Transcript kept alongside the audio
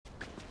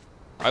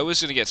I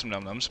was gonna get some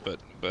num-nums, but...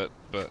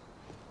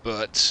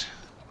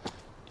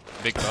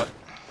 Big butt.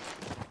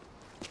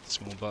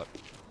 Small butt.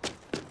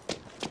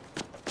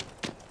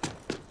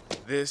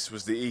 This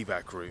was the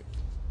evac route.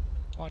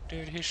 What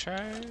did he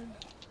say?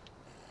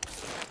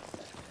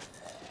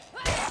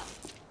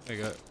 There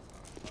you go.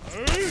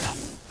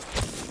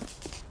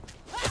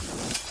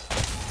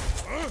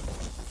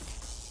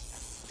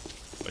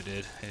 I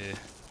did, yeah.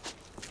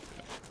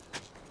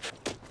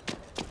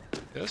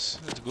 Yes,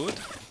 that's good.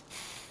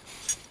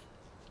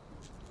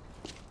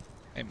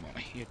 Hey,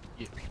 mommy,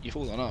 you're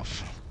falling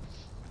off.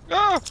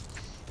 Ah!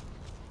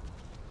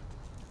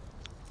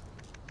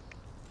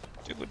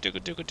 Jiggle, jiggle,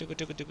 jiggle, jiggle,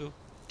 jiggle, jiggle.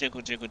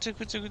 Jiggle, jiggle,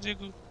 jiggle, jiggle,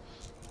 jiggle.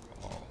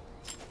 Oh.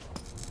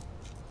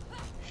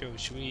 So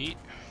sweet.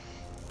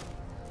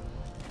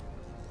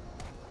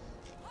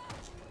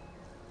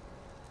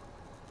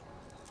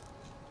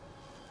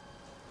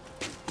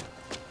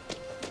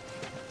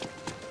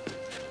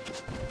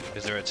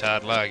 Is there a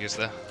tad lag, is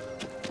there?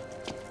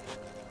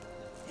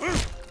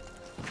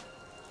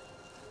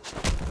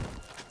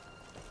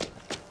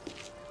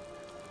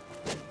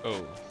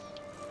 Oh.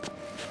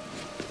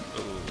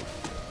 Oh.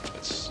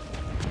 That's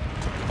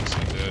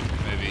not good,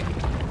 maybe.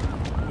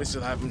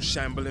 This'll have them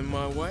shambling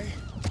my way.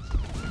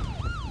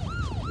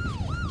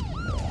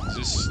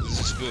 This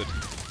is good.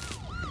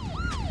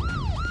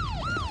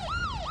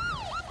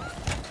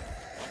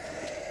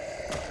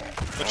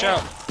 Watch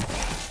out!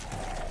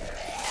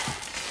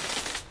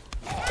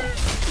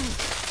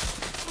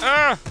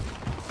 Ah!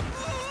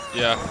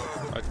 Yeah.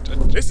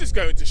 This is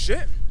going to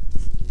shit.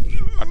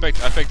 I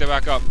picked it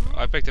back up.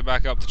 I picked it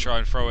back up to try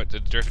and throw it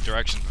in different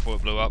directions before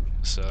it blew up.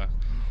 So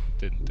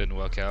didn't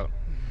work out.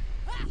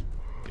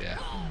 Yeah.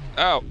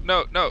 Oh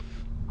no no!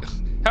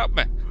 Help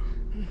me!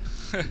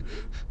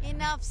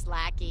 Enough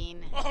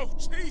slacking. Oh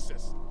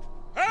Jesus!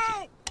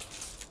 Help!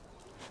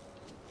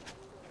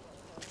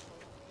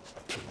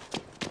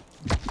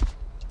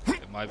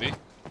 It might be.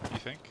 You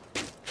think?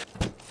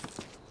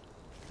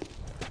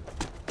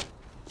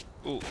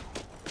 Ooh.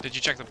 Did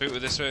you check the boot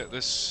with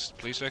this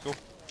police vehicle?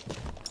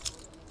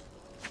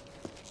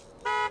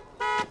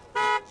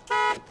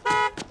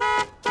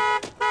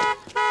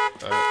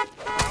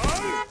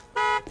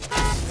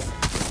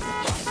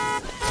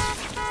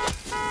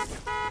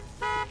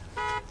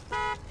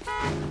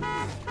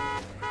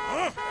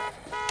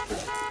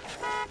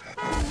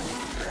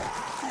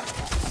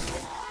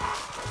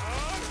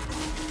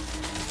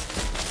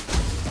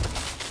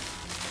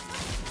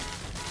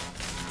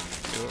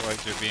 You look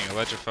like you're being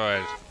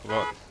electrified.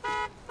 What?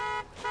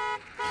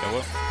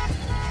 Hello?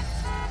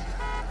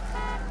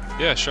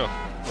 Yeah, sure.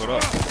 Hold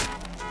up.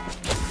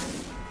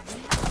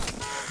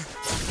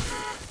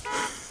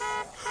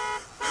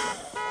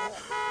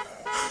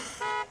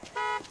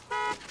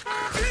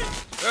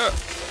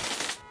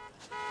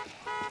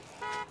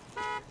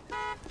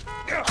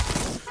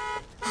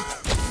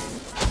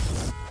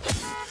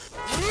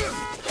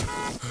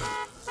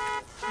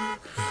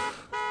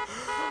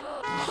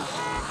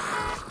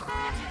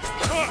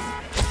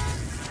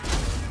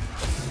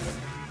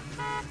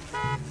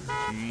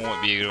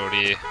 Might be a good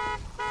idea.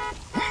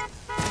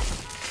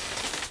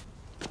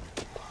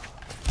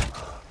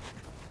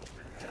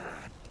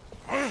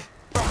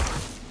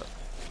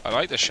 I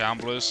like the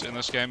shamblers in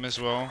this game as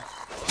well.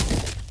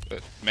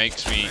 It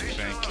makes me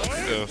think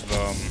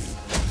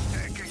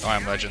of I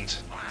Am Legend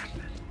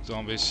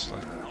zombies.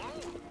 Like.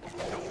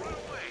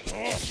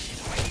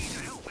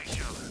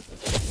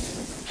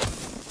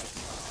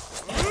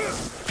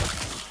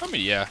 I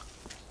mean, yeah.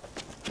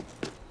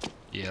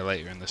 Yeah,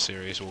 later in the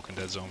series, Walking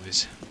Dead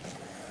zombies.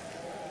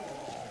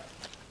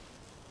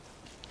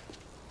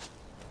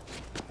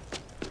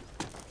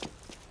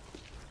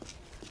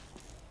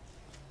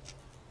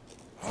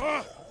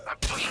 I'm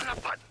pushing a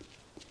button.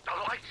 The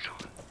lights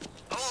on.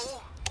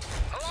 Hello?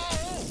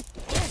 Hello?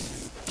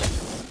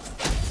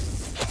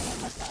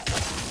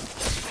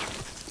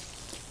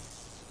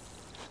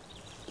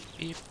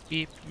 Beep,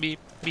 beep, beep,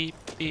 beep,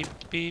 beep,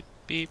 beep,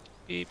 beep,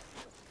 beep.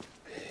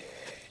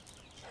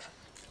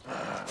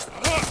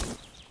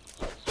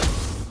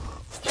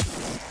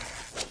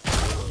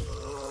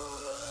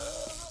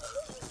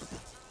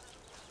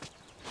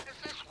 Is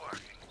this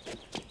working?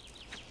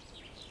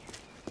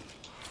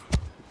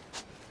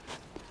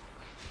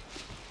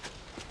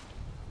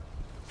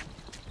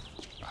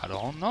 I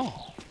don't know.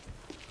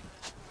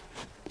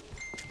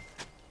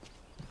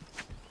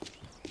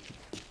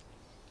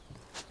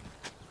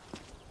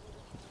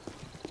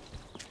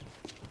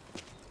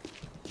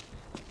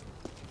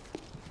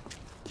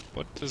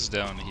 What is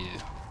down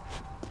here?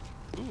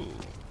 Ooh.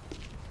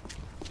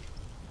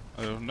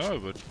 I don't know,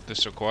 but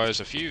this requires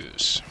a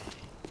fuse.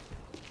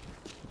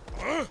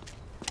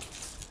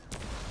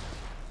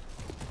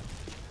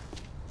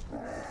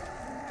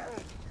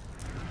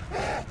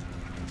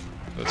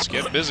 Let's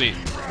get busy.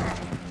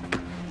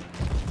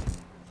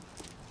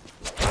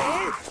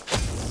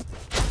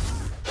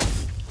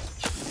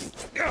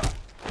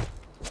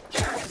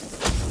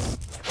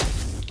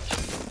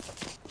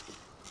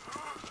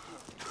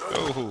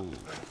 Oh.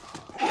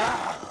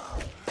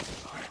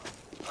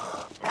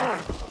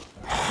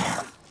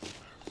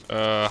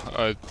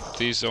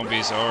 These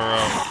zombies are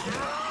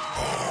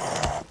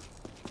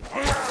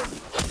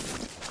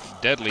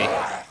deadly.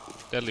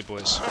 Deadly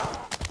boys.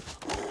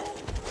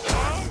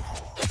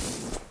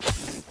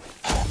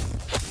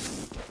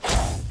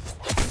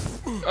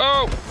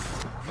 Oh!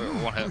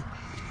 One hit.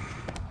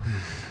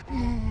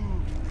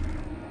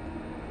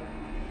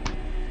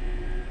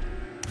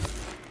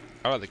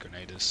 I like the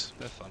grenaders.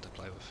 They're fun to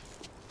play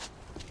with.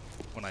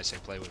 When I say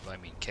play with, I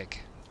mean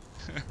kick.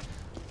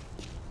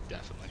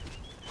 Definitely.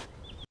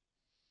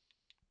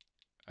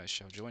 I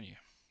shall join you.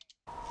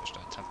 First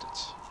I attempt it.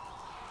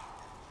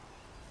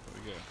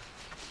 Here we go.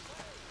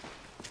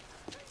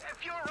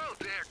 If you're out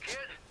there, kid,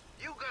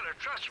 you gotta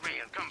trust me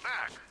and come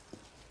back.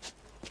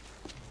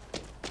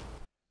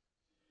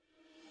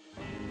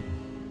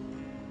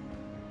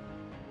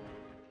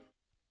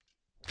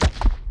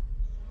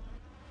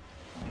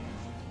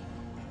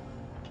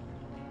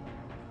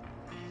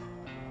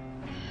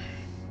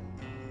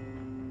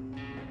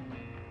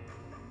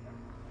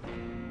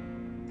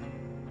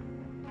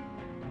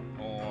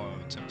 Oh,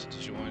 I'm tempted to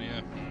join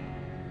you.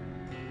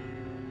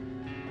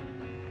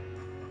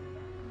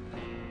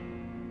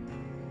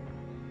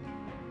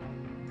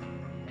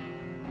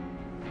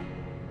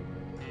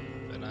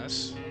 Very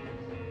nice.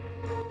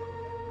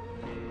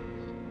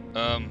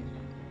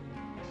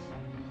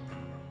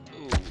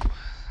 Ooh,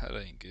 that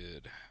ain't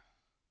good.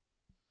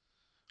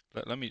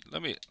 Let me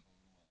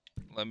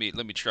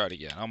try it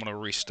again. I'm gonna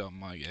restart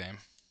my game.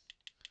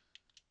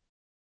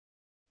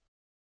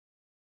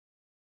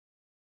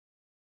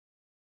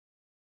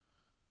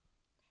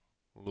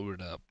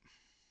 Load it up.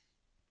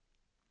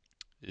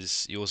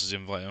 Is yours is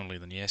invite only?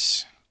 Then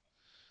yes.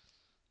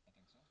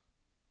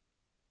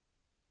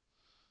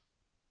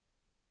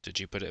 Did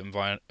you put it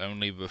invite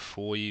only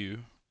before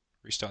you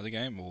restart the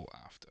game or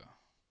after?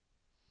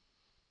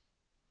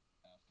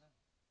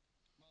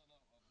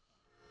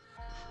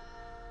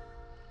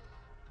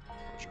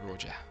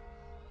 Roger.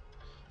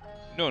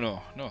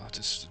 No.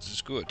 This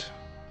is good.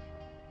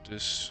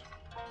 This,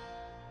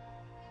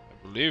 I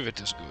believe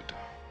it is good.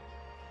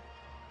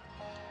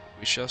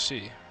 We shall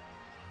see.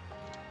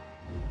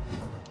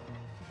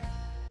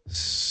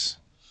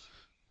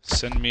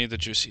 Send me the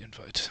juicy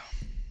invite.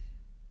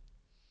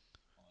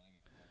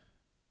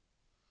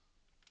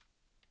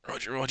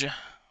 Roger.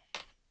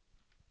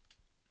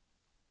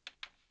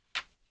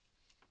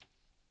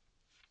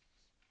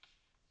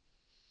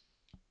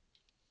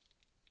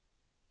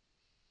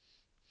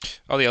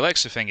 Oh, the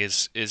Alexa thing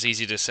is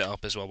easy to set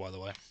up as well, by the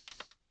way.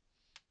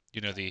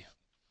 You know the...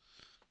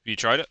 Have you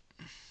tried it?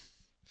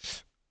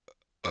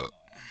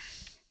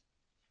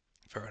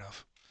 Fair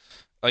enough.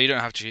 Oh, you don't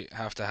have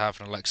to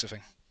have an Alexa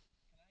thing.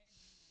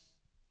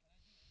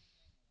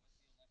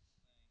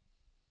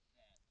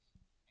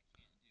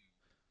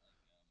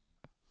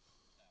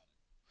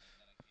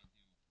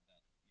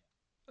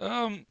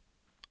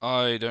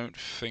 I don't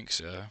think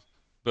so.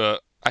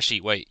 But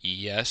actually, wait.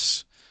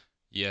 Yes,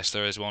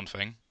 there is one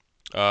thing.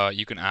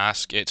 You can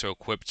ask it to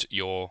equip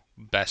your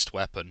best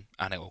weapon,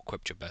 and it will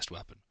equip your best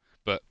weapon.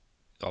 But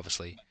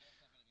obviously,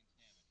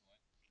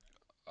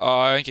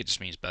 I think it just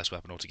means best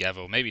weapon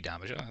altogether, or maybe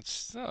damage. I don't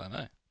know. I don't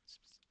know,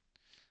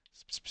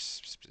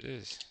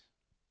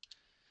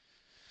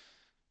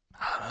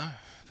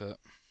 but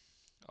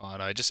I don't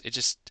know.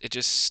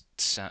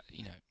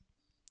 You know,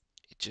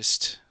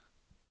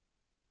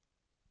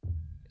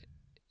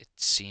 it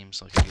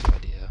seems like a good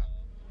idea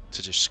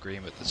to just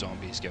scream at the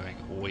zombies, going,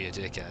 "Oh, you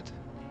dickhead,"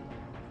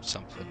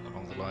 something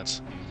along the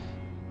lines.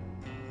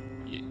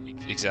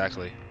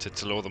 Exactly,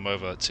 to lure them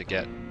over to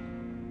get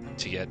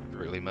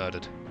brutally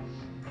murdered.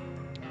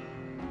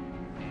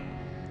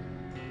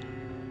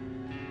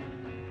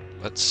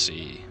 Let's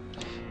see.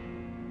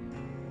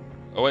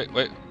 Oh wait,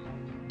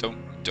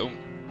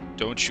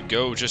 don't you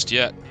go just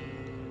yet.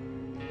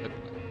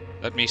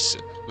 Let me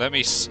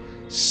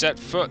set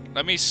foot.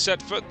 Let me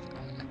set foot.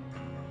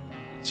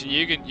 So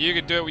you can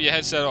do it with your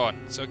headset on.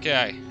 It's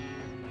okay.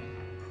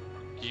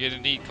 You're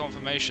gonna need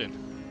confirmation.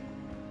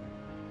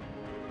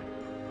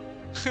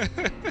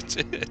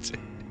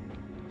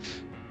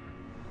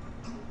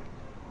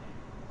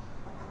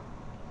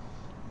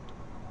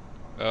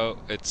 Oh,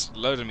 it's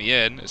loading me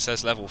in. It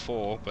says level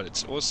 4, but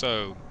it's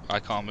also I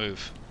can't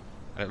move.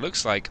 And it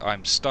looks like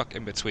I'm stuck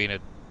in between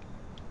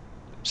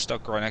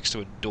stuck right next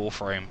to a door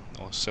frame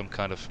or some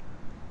kind of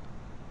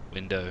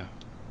window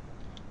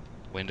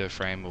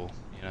frame, or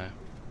you know,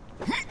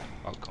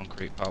 part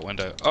concrete, part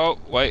window. Oh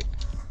wait,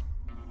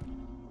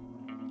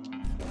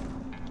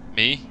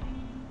 me?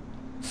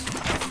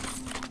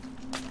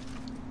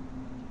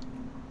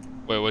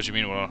 Wait, what do you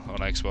mean on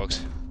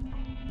Xbox?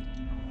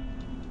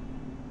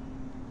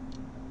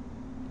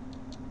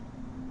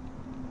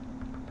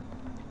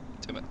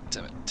 Damn it.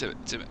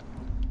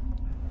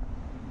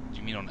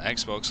 You mean on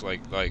Xbox,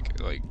 like...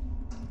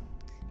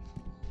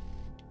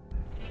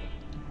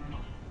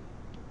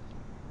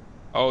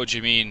 Oh, do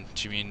you mean,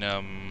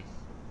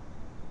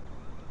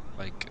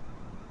 like,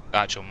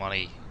 actual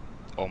money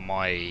on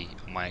my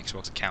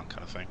Xbox account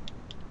kind of thing?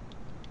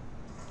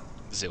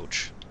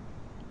 Zilch.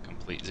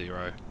 Complete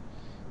zero.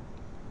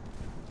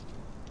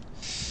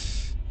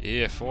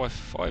 Yeah,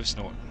 five's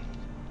not.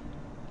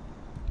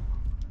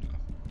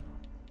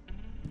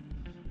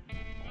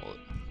 Well,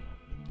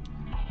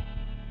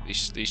 at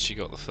least you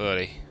got the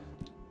 30.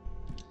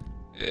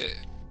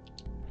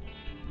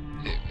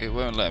 It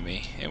won't let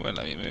me. It won't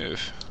let me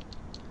move.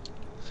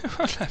 It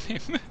won't let me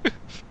move.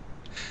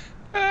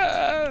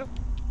 Ah!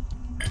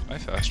 My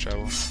fast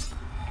travel.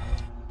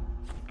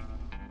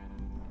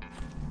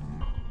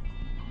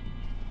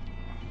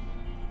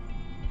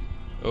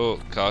 Oh,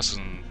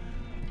 Carson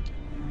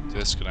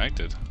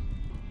disconnected.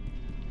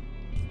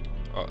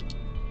 Oh.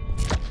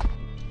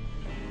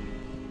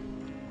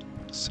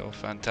 So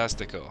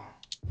fantastical.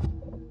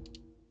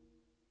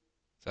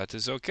 That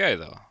is okay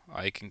though.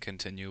 I can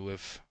continue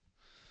with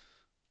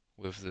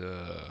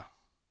the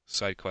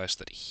side quest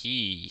that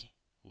he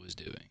was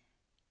doing.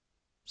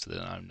 So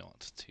then I'm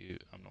not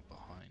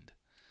behind.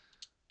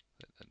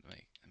 That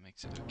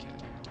makes it okay.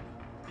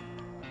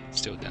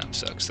 Still damn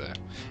sucks though.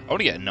 I want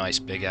to get a nice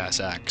big ass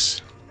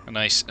axe.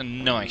 Nice,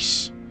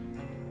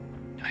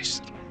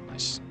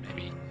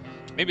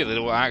 maybe a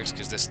little axe,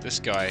 because this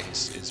guy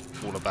is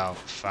all about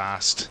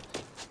fast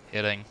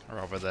hitting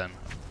rather than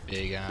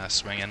big ass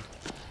swinging.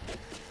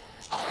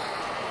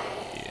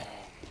 Yeah.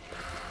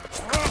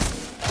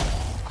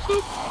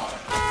 Boop.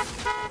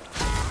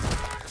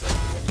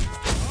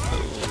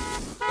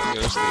 Oh,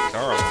 there goes the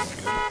car alarm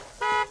again.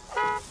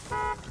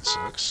 That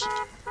sucks.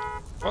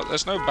 What?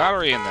 There's no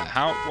battery in there.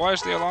 How? Why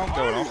is the alarm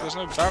going off? There's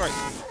no battery.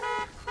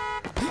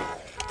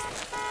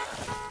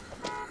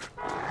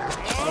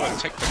 Oh,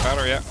 take the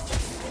battery out.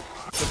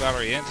 Put the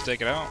battery in to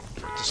take it out.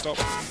 To stop.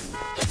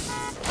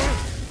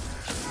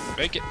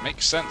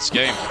 Make sense,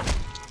 game.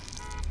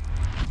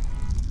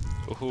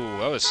 Ooh,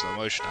 that was slow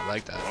motion. I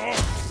like that.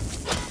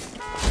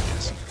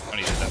 Yes, I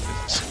only did that with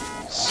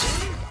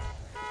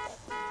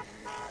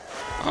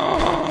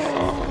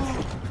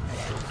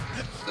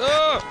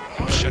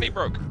oh, shit, he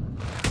broke.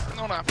 I'm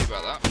not happy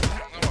about that.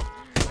 I'm gonna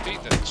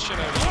beat the shit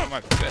out of you with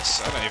my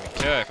fists. I don't even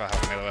care if I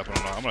have a melee weapon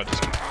or not. I'm gonna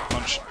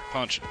just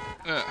punch.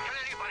 Can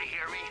anybody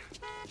hear me?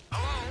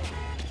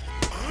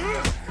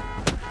 Hello?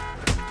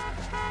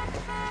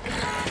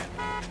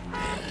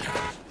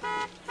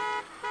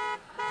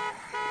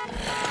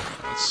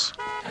 Let's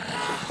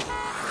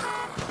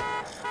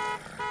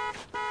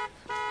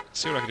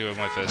see what I can do with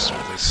my fist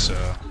with this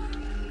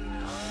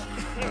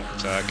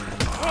attack.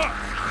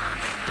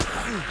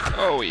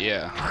 Oh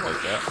yeah, I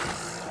like that.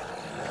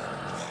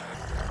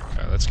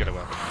 Alright, let's get a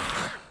weapon.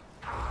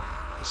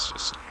 Let's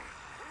just...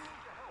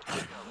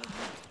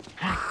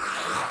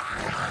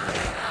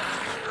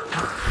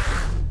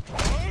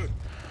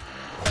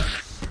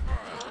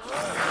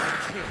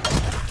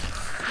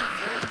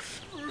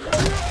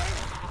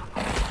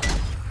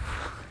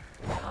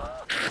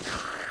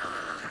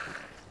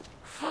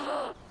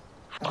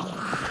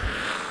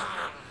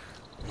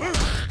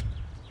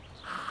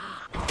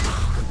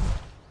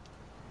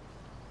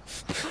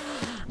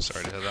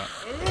 Sorry to hear that.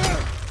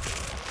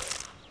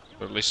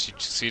 But at least you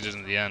succeeded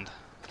in the end.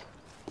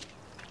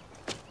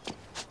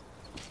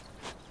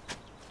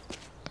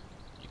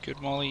 You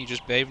good, Molly? You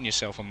just bathing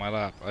yourself on my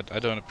lap. I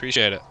don't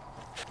appreciate it.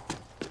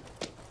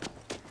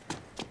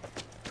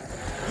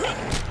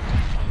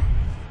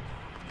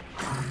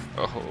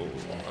 Oh,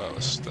 that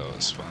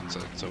was fun to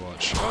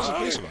watch. That was a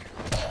policeman.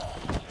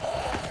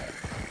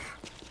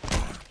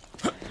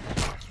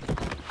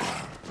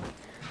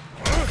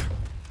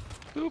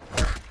 Boop.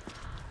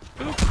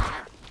 Boop.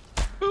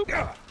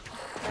 Boop.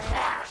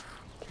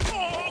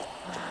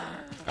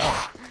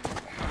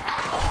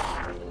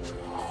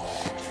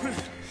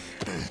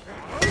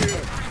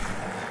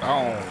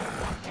 Oh.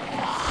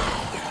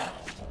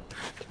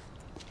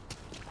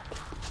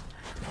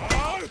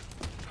 Oh.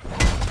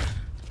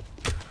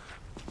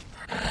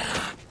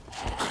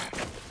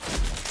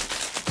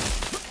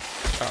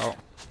 Oh.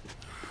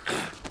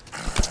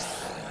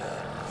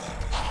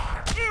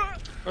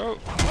 Oh,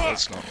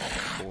 that's not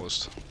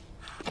paused.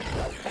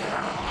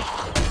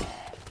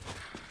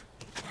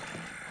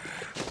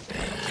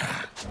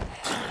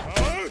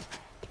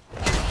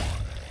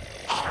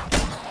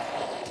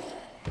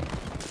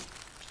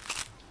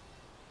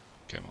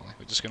 Okay, Molly,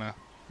 we're just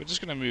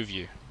gonna move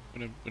you.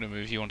 We're gonna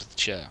move you onto the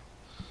chair.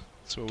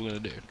 That's what we're gonna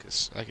do,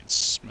 because I can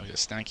smell your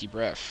stanky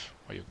breath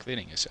while you're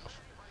cleaning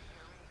yourself.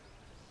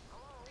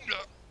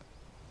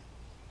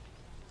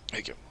 There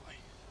you go, Molly.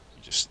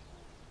 You just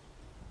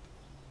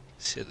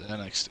sit there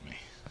next to me.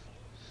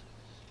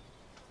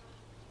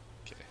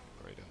 Okay,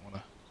 I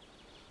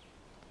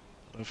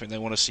don't think they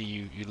wanna see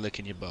you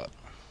licking your butt.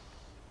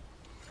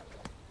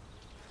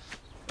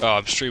 Oh,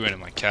 I'm streaming and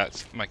my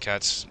cat's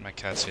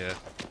here.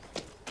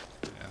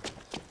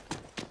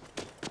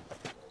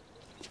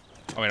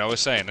 I mean, I was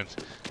saying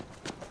that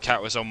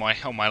cat was on my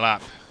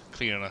lap,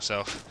 cleaning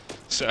herself.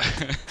 So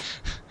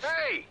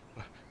Hey!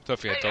 don't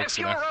forget dogs if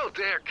in you're there. out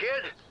there,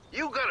 kid,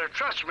 you gotta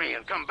trust me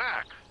and come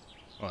back.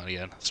 Well,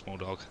 yeah, small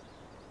dog.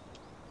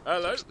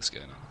 Hello? What's this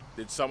going on?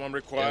 Did someone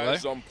require Hello?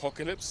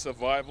 Zompocalypse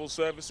survival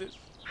services?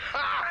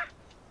 Ha!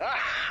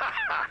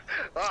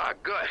 Ah,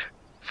 good.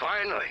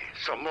 Finally,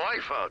 some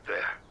life out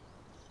there.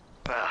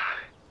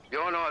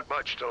 You're not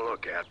much to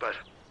look at, but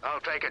I'll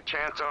take a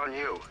chance on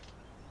you.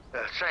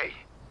 Say,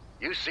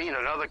 you seen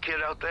another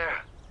kid out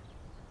there?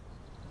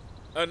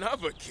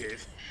 Another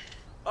kid?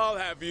 I'll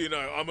have you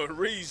know I'm a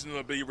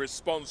reasonably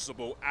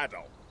responsible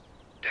adult.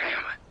 Damn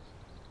it.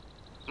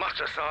 Must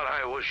have thought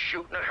I was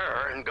shooting at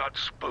her and got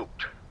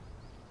spooked.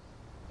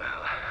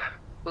 Well,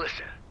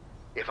 listen,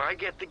 if I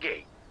get the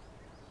gate,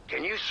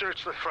 can you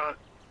search the front?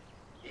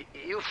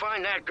 You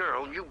find that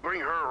girl, you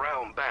bring her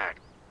around back,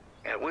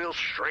 and we'll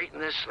straighten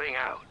this thing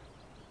out.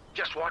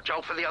 Just watch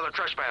out for the other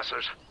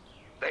trespassers.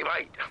 They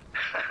bite.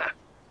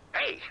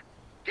 Hey,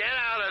 get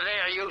out of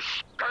there, you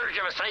scourge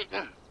of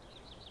Satan!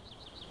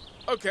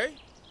 Okay,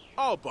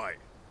 I'll bite.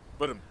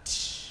 But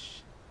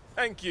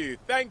thank you,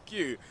 thank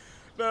you.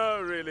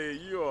 No, really,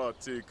 you are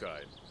too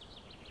kind.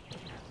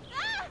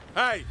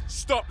 Hey,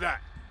 stop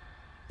that!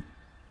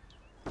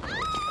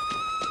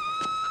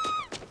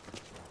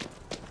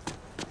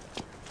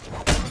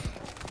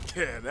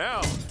 Yeah,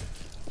 now,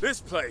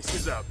 this place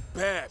is a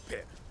bear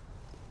pit.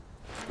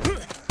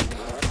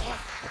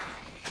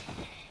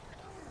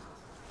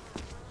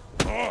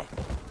 Oh.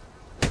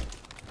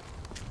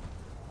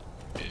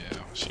 Yeah,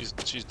 she's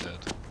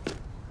dead.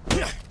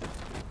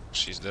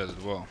 She's dead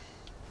as well.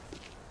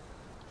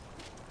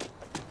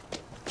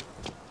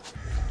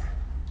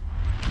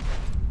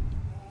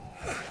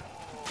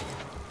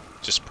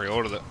 Just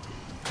pre-ordered it.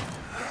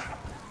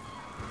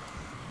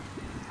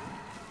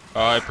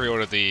 I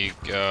pre-ordered the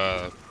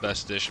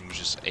best edition,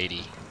 which is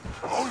 80.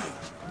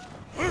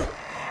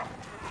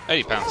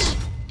 80 pounds.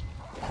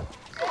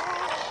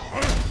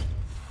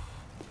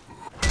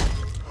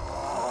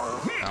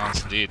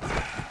 Pounds indeed.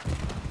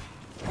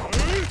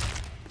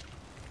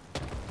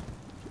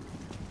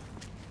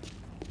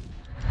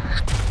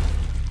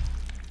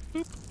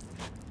 Boop.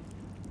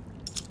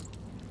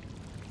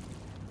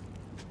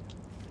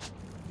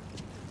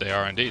 They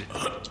are indeed.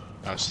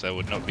 Else there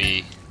would not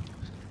be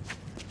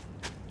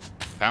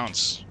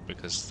pounds,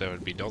 because there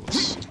would be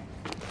dollars.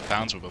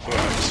 Pounds were before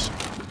dollars.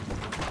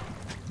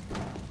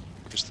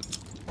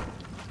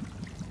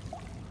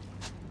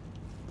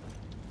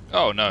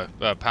 Oh no,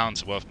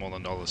 pounds are worth more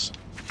than dollars.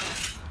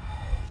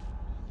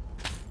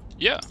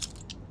 Yeah.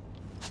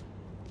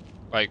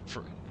 Like,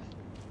 for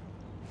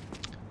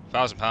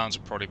 £1,000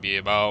 would probably be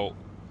about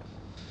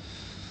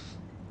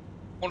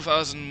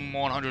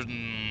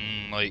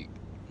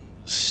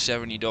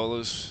 1,170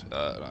 dollars.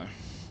 I don't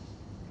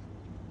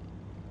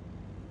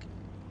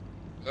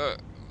know.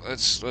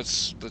 Let's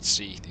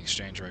see the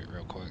exchange rate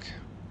real quick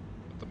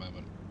at the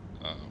moment.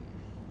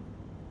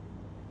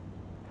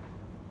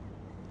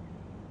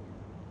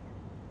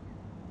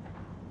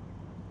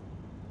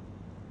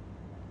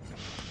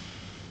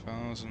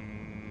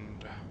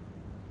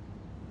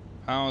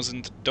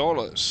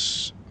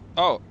 $1,000.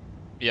 Oh,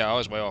 yeah, I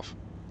was way off.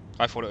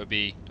 I thought it would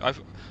be. I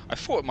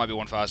thought it might be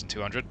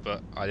 1,200,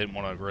 but I didn't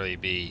want to really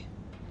be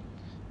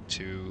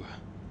too.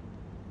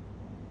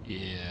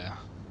 Yeah.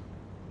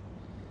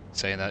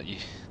 Saying that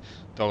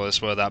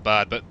dollars were that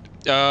bad, but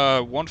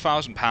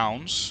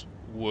 £1,000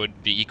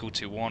 would be equal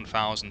to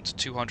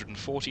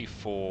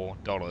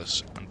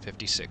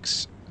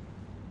 $1,244.56.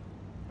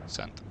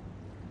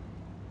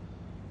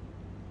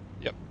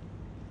 Yep.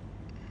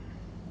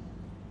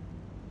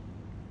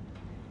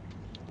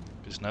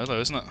 Just know though,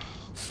 isn't it?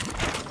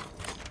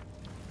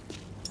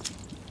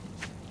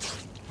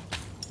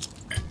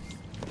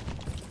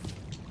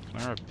 Can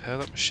I repair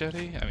that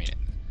machete? I mean,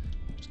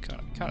 it's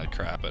kind of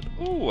crap, but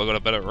ooh, I got a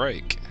better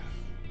rake.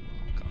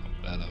 Kind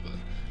of better, but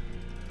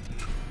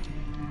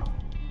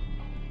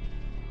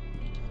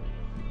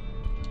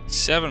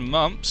 7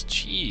 months?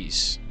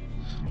 Jeez.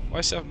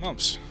 Why 7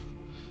 months?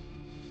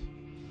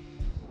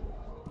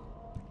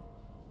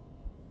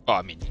 Oh,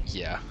 I mean,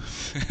 yeah.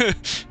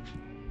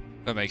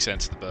 That makes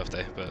sense, the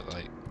birthday, but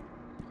like,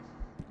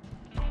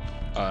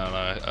 I don't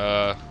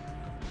know.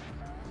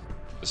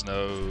 There's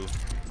no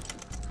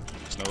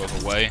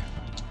other way.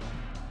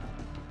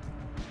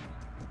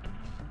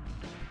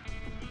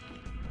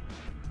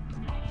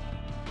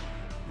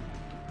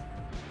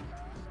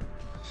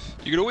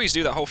 You could always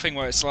do that whole thing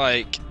where it's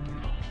like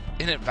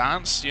in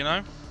advance, you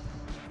know?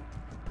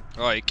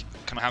 Like,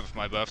 can I have it for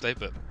my birthday,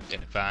 but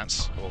in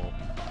advance? Or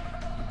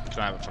can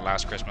I have it for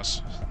last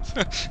Christmas?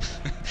 I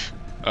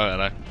don't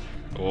know.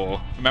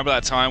 Or remember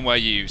that time where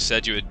you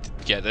said you would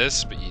get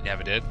this, but you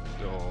never did?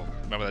 Or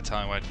remember that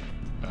time when...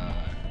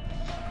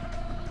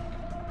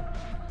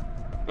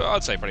 but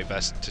I'd say probably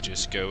best to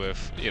just go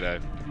with, you know,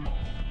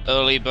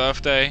 early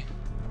birthday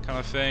kind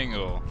of thing,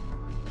 or...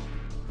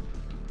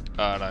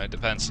 I don't know, it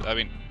depends. I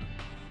mean,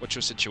 what's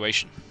your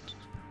situation?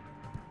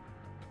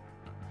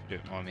 If you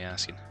don't mind me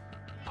asking.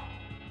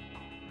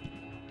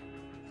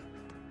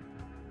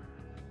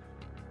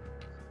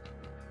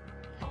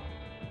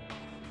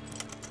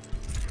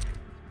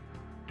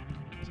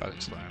 I'll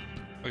explain.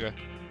 Okay,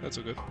 that's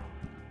all good.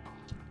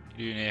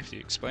 You don't have to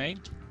explain.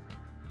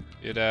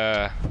 It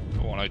I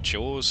want no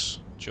chores,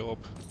 job,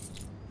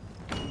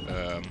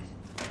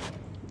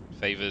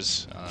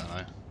 favors, I don't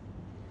know,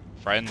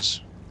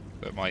 friends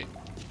that might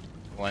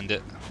lend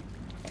it,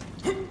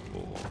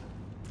 or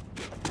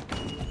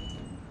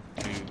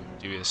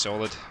Do you a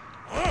solid.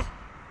 Oh,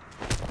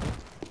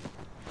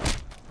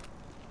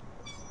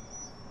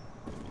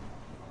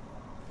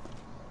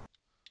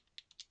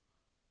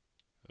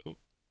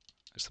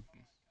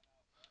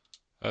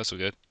 that's all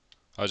good.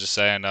 I was just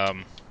saying,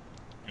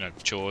 you know,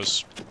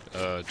 chores,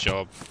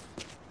 job,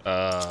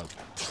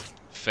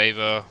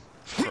 favor,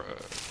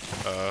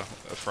 a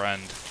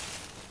friend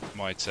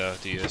might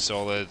do you a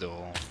solid,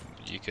 or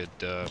you could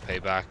pay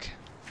back,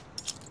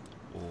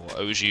 or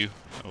owes you,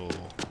 or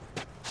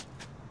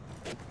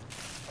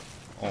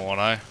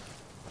no,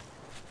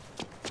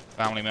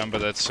 family member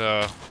that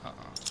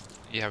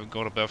you haven't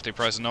got a birthday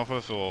present off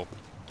of, or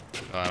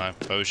I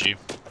don't know, owes you,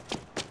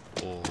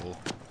 or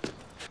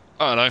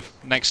I don't know,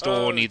 next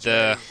door need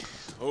their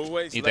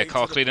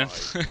car cleaning,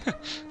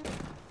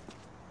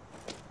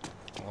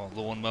 or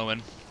lawn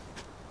mowing.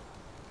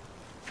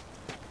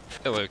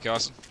 Hello,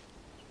 Carson.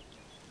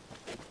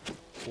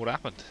 What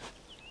happened?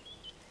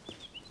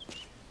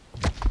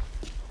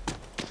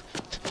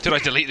 Did I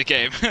delete the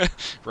game?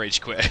 Rage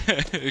quit.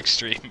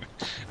 Extreme.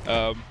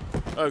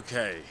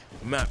 Okay,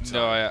 map time.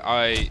 No,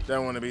 I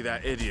don't want to be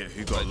that idiot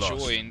who got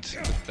lost. Joined,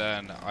 but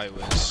then I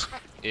was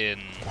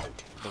in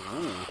the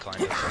wall,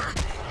 kind of.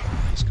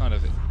 It's kind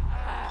of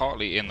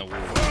partly in the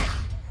wall.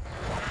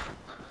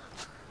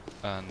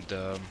 And,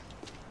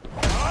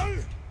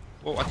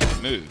 well, I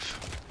couldn't move.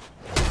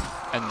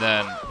 And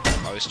then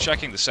I was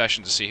checking the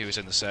session to see who was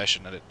in the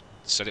session, and it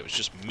said it was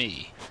just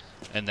me.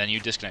 And then you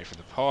disconnect from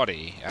the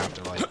party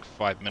after like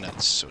 5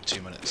 minutes or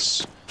 2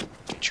 minutes,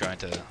 trying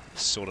to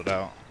sort it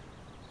out.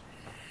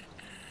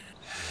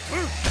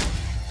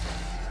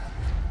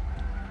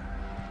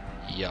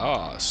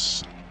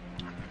 Yas.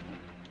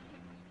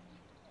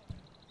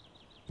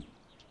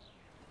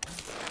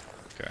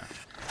 Okay.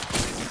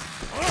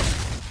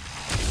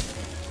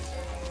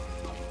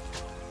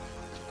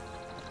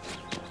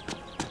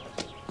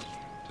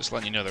 Just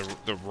letting you know,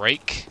 the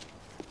rake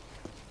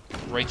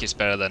is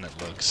better than it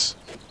looks.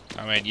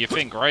 I mean, you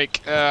think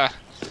rake?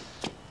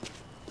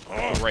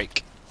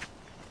 Rake.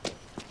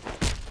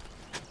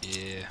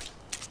 Yeah.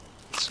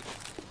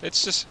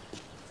 It's just.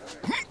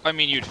 I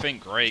mean, you'd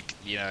think rake.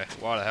 You know,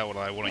 why the hell would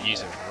I want to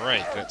use a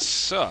rake? That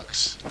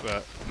sucks.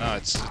 But no,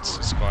 it's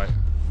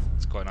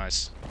quite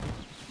nice.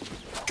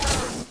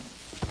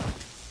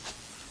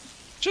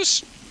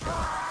 Just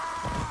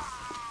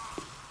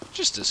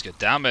does good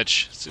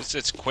damage.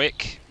 It's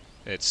quick.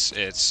 It's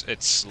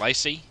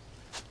slicey.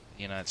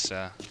 You know, it's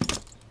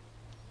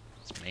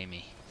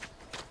mamey.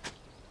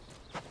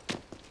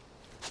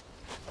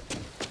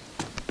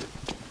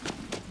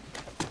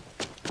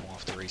 We'll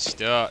have to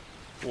restart.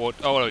 Or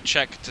no,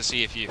 check to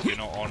see if you're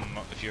not on,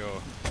 if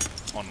you're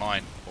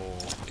online, or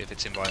if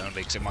it's invite only,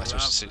 because it might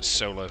switch to sit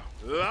solo.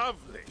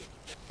 Lovely.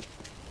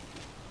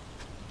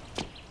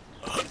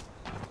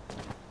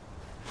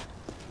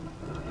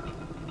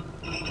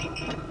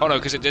 Oh no,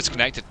 because it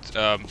disconnected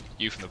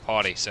you from the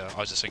party, so I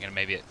was just thinking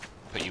maybe it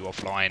put you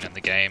offline in the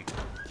game.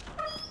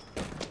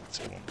 That's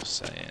what I'm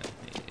saying.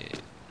 Yeah.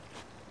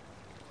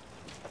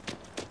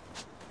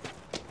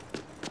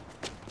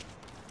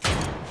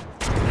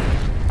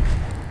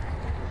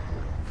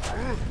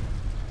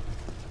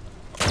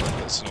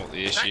 That's not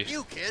the issue.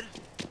 You, kid?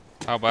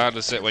 How bad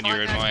is it when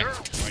you're in my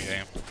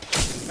game?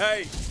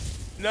 Hey,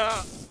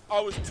 nah, I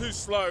was too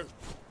slow.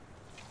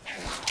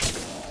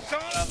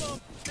 Son of a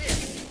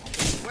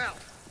bitch. Well,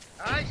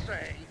 I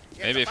say.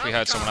 Maybe if we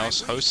had someone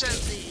else host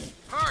it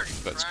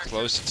that's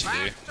closer to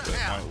you,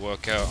 that might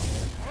work out.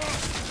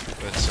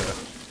 But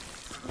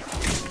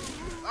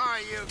oh,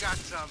 you got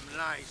some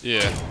nice.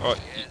 yeah. Oh,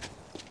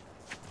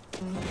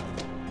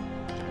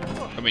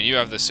 I mean, you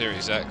have the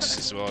Series X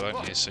as well,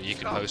 don't you? So you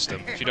can host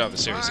them. If you don't have the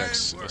Series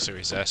X or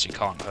Series S, you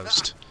can't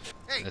host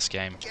this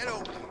game. Get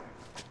over here.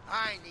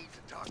 I need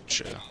to talk.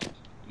 Sure.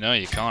 No,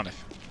 you can't.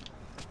 If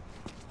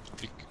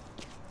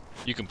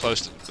you can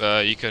post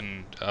it, you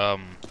can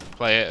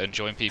play it and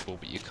join people,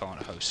 but you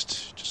can't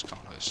host. Just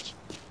can't host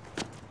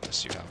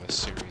unless you have a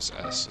Series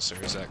S or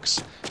Series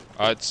X.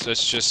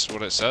 It's just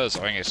what it says.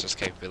 I think it's just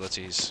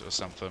capabilities or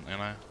something, you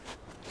know.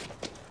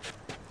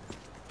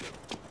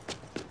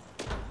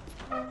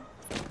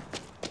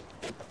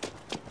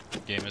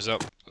 Game is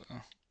up.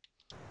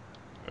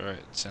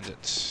 Alright, send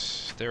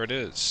it. There it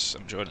is.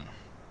 I'm joining.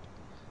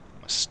 I'm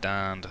gonna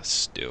stand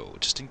still,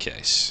 just in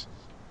case.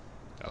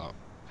 That'll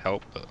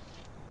help, but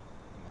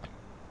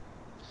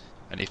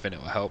anything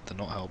that will help than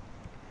not help.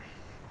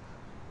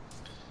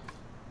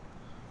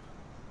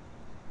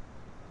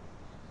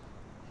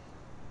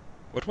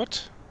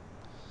 What?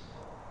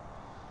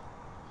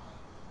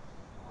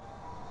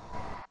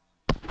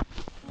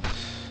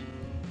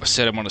 I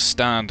said I'm gonna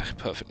stand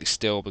perfectly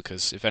still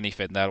because if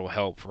anything that'll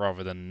help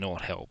rather than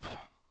not help.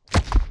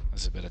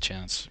 There's a better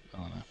chance. I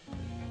don't know.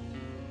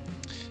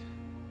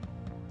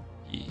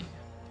 Yeah.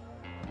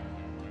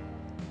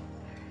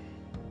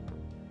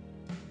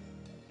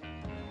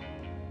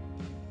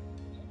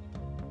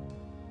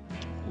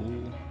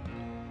 Ooh.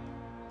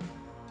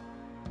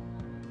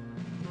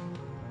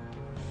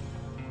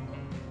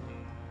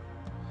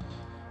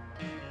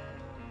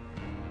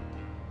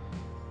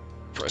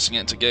 pressing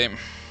enter game.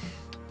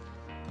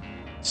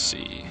 Let's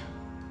see.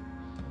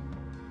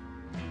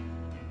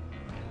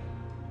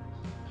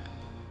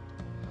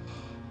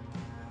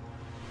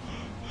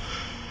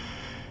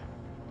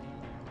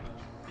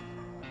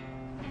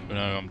 Oh, no,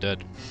 I'm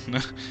dead.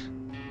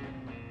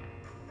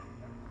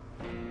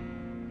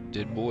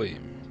 Dead boy.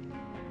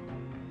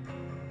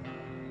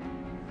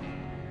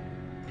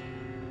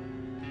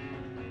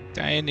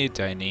 Tiny,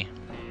 tiny.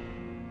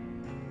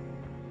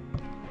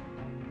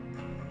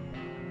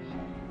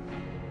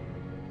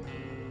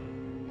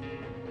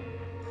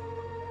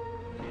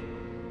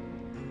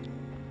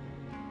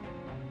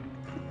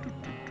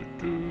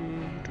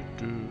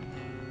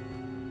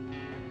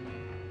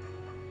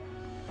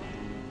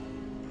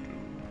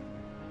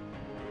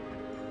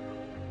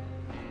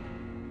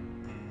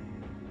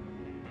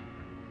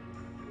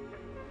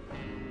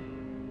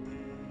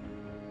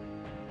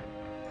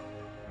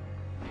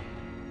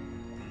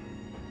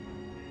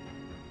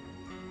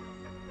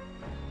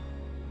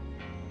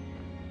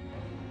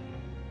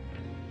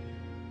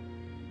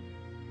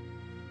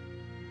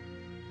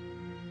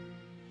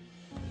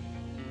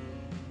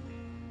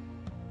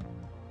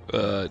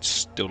 It's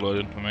still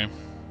loading for me.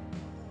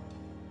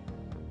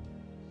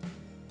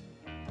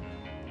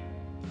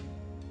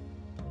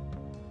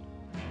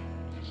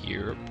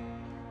 Yerp.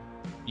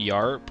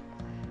 Yarp.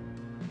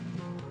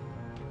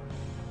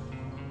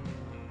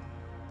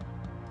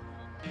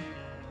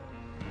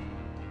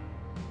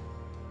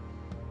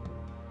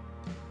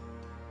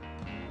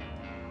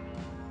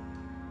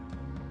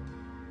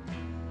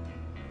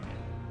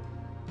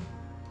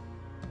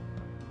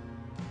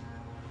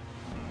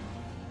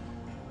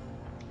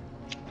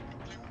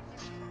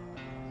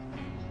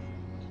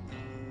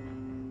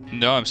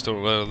 No, I'm still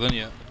lower than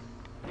you.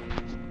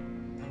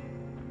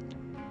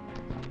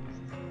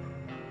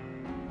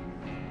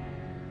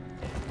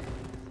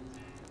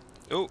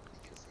 Oh.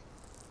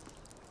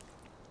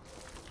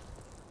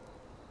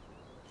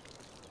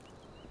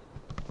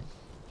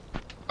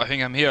 I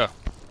think I'm here.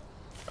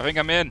 I think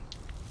I'm in.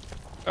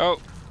 Oh,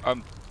 I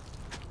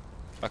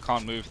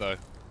can't move though.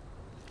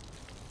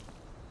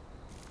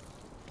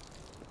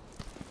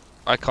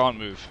 I can't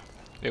move.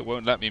 It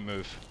won't let me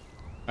move.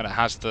 And it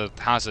has the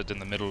hazard in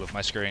the middle of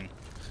my screen.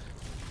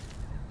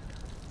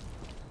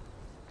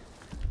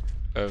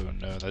 Oh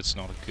no, that's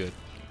not a good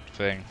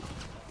thing.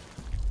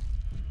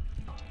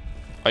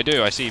 I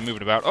do, I see you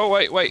moving about. Oh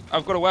wait, wait,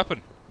 I've got a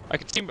weapon. I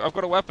can see, I've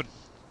got a weapon.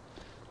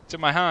 It's in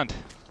my hand.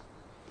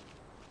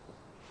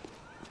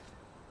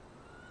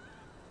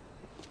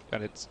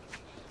 And it's...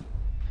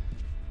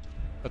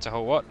 That's a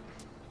whole what?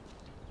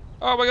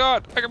 Oh my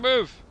god, I can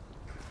move!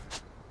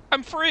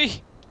 I'm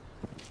free!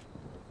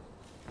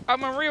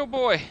 I'm a real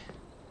boy!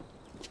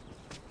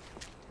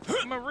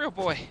 I'm a real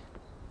boy!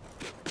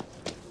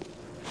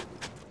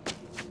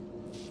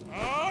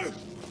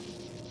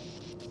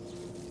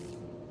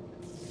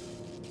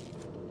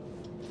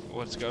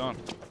 What's going on?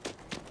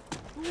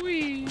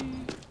 Whee!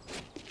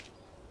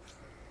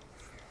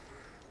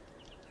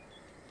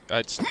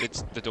 It's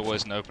the door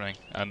isn't opening,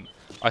 and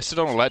I stood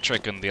on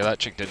electric, and the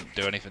electric didn't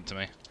do anything to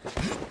me.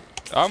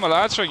 I'm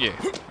answering you.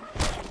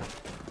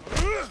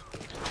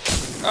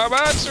 I'm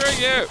answering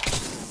you.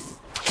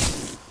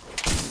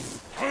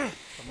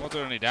 I'm not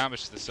doing any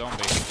damage to the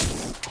zombie.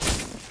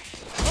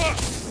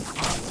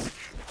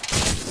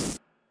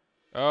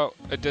 Oh,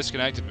 it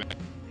disconnected me.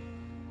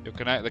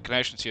 The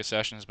connection to your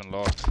session has been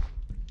lost.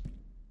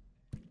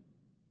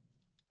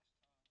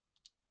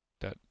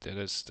 That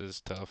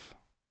is tough.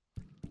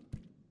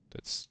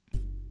 This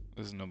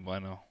is no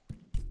bueno.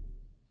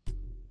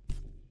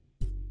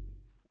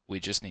 We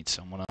just need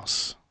someone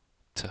else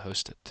to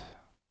host it.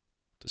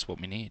 That's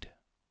what we need.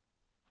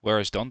 Where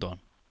is Don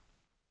Don?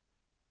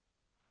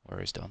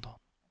 Where is Don Don?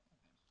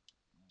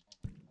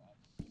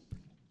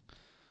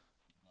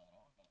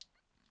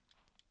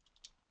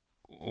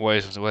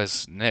 Where's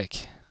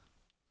Nick?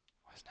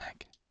 Where's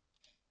Nick?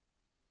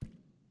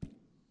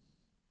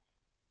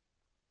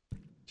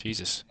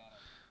 Jesus.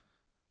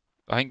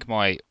 I think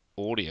my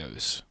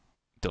audio's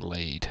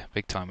delayed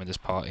big time in this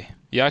party.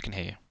 Yeah, I can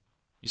hear you.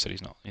 You said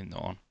he's not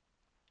on.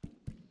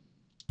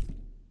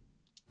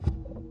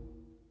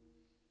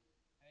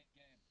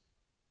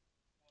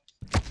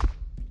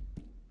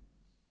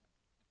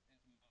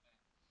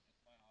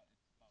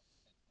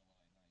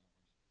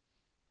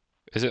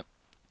 Is it?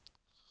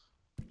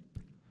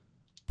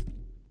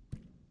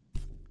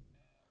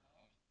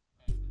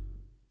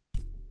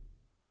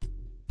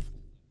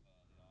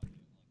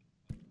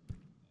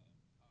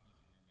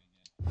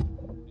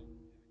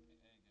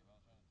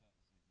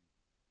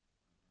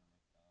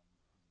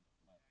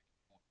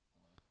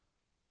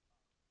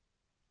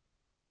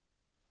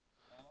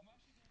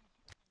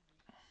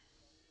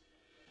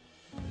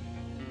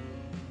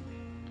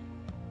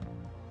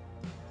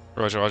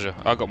 Roger, Roger.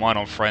 I got mine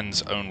on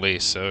friends only,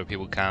 so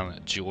people can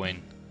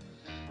join.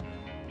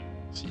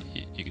 So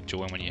you can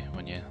join when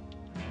you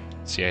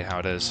see how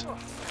it is.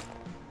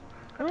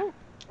 Oh,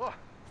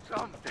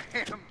 some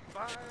damn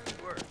fine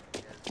work.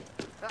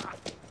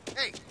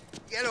 Hey,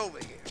 get over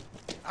here.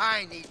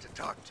 I need to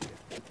talk to you.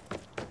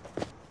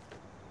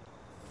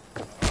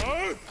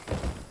 I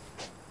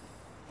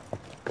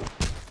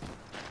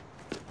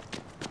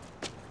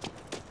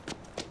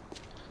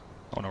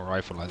want a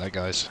rifle like that,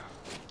 guys.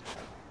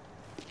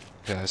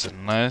 That's a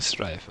nice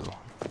rifle.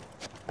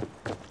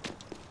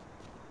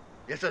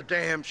 It's a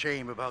damn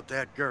shame about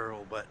that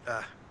girl, but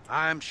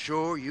I'm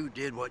sure you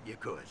did what you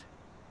could.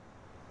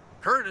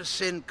 Curtis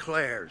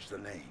Sinclair's the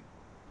name.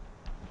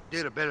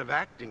 Did a bit of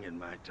acting in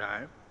my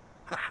time.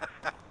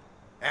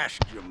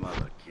 Ask your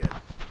mother, kid.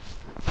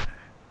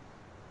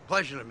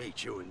 Pleasure to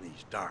meet you in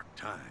these dark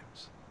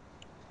times.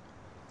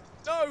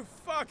 No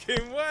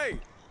fucking way!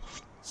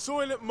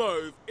 Soylent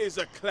Mauve is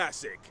a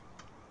classic.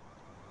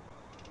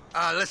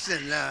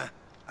 Listen,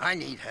 I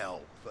need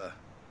help.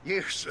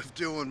 Years of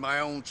doing my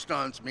own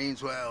stunts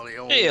means, well, the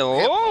old hip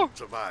won't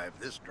survive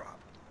this drop.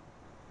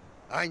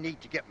 I need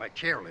to get my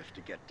chairlift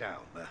to get down,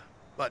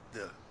 but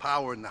the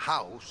power in the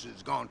house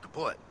is gone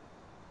kaput.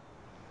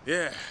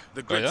 Yeah,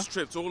 the grid's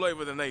tripped all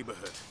over the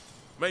neighborhood.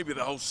 Maybe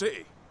the whole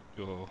city.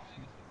 Oh.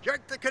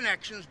 Check the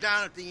connections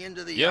down at the end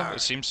of the Yeah, yard.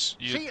 it seems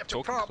you're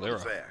talking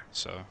clearer.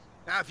 So.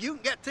 Now, if you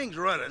can get things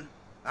running,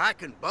 I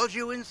can buzz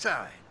you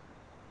inside.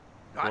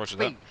 Not Roger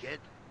speed, that. kid.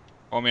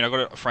 Well, I mean, I got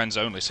it friends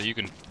only, so you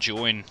can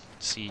join,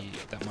 see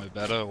that might be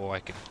better, or I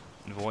can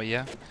invite you.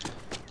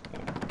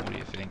 What do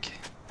you think?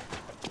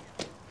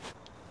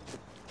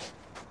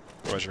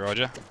 Roger,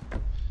 Roger.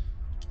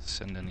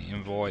 Send an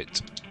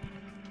invite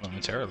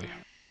momentarily.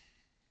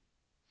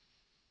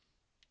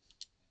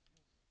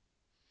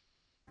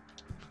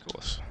 Of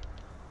course.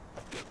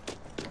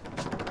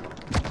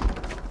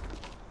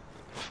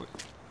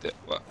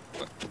 What?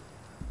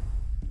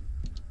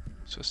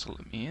 Supposed to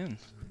let me in.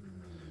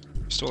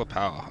 Restore the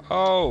power.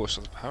 Oh,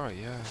 restore the power,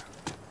 yeah.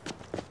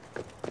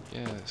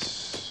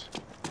 Yes.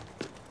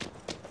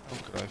 How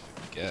could I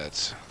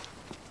forget?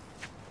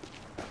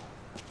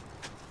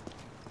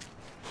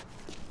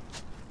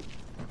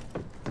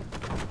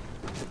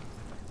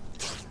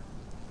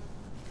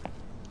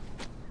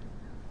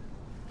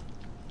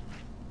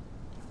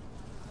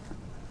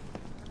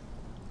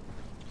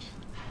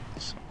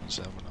 Someone's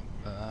having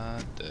a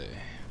bad day.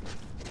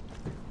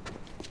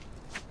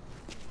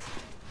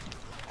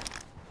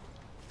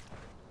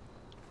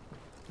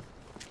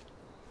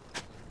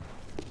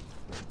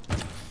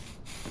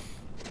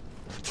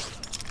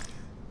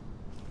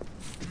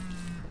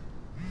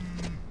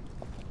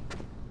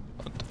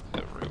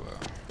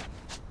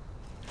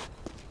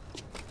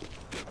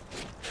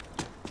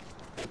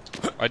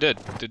 I did.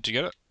 Did you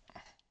get it?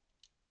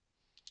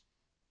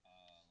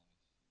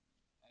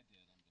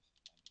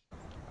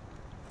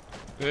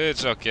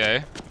 It's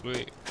okay.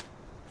 We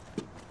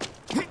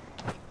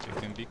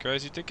can be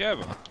crazy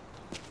together.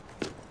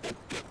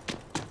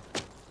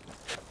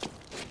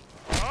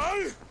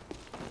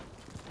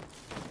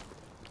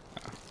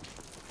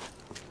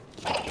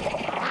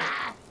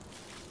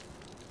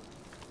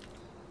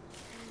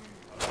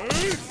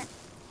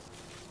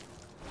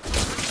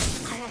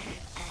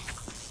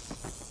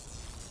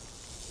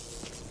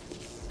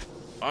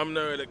 I'm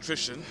no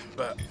electrician,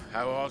 but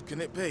how hard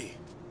can it be?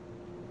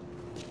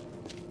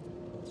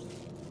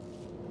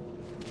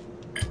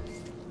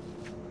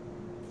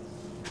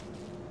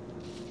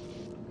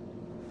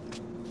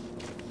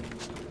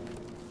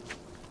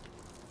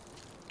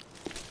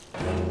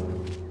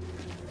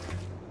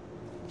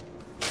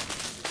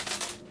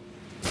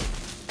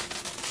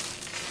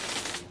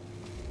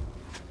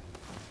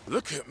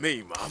 Look at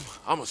me, Mum.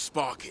 I'm a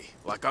Sparky,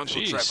 like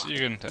Uncle Jeez, Trevor.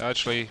 you can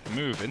actually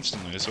move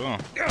instantly as well.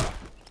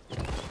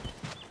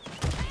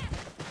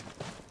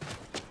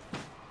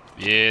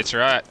 Yeah, that's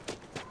right.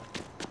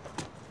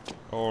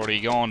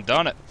 Already gone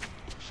done it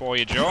before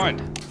you joined.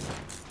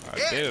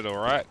 I did it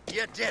alright.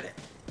 You did it.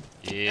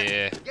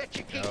 Yeah. Get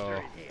your keister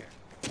in here.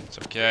 It's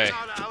okay.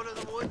 You're not out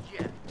of the woods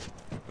yet.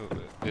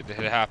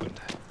 It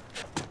happened.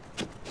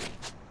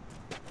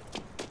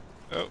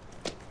 Oh,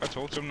 I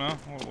talked to him now.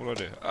 What do I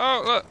do?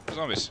 Oh, look,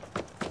 zombies.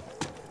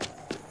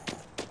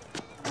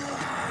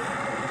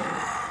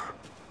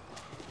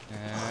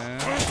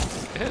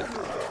 Hit.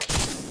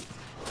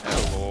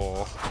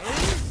 Hello.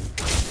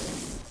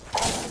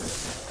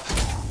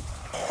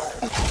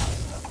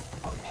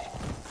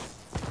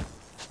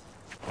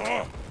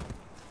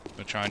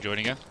 Gonna try and join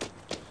again.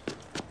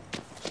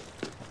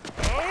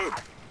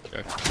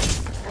 Okay.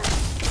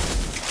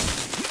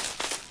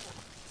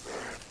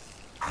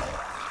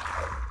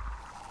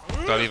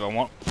 Don't even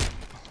want.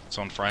 It's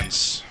on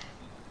friends.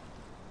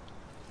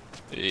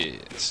 Yeah,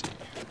 let's see.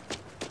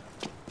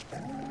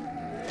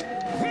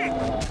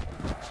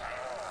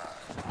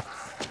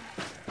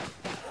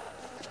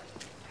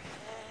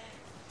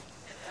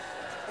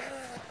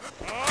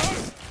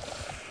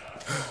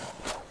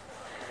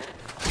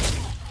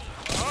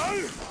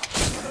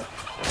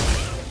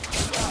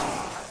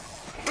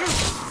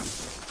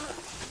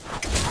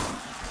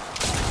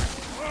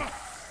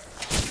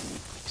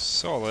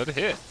 Solid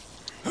hit.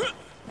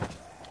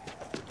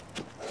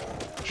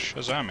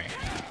 Shazami.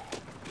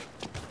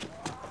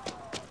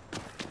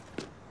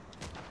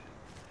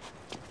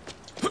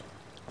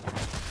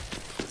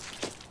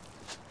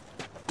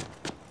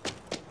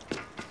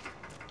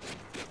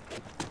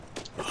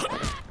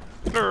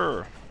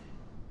 Brr.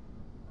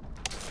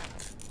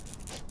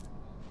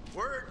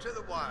 Word to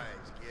the wise,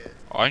 kid.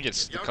 Oh, I think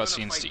it's If the you're gonna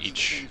cutscenes fight to these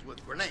each things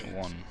with grenades,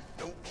 one.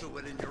 don't do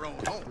it in your own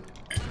home.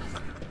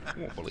 I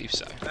won't believe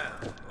so.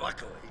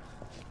 Luckily,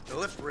 the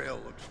lift rail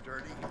looks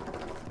sturdy.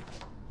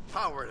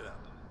 Power it up.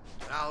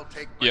 And I'll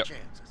take my Yep.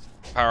 chances.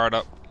 Power it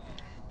up.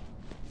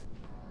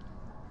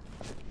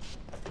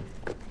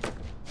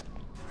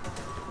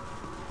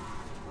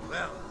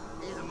 Well,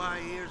 either my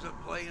ears are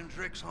playing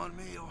tricks on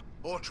me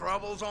or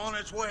trouble's on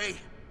its way.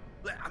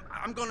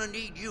 I'm gonna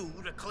need you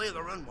to clear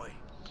the runway.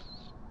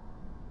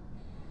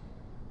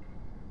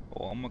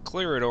 Well, I'm gonna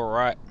clear it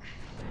alright.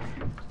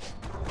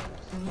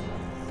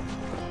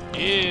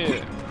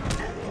 Yeah.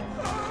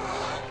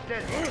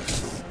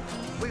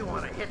 We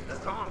want to hit the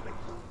zombies,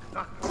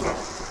 not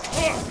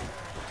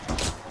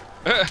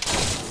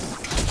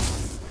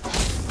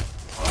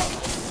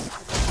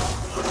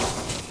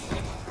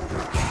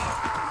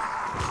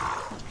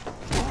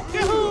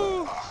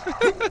Yoo-hoo!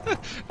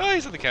 Oh,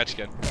 he's on the couch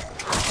again.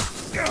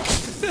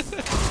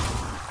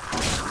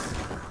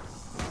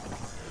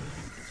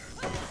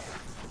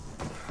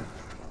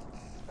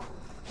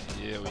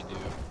 Yeah, we do.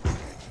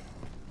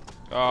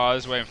 Oh, I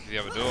was waiting for the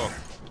other door.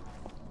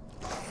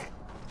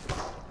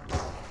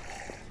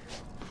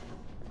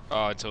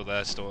 Oh, until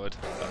they're stored.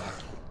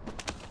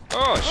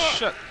 Oh,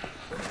 shit!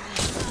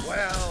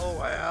 Well,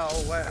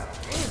 well, well.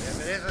 If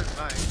it isn't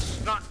my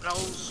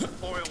snot-nosed,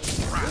 spoiled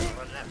crap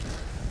of a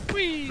nephew.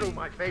 Whee! Threw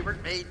my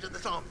favorite maid to the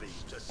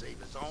zombies to save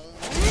his own.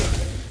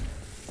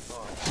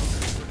 Oh,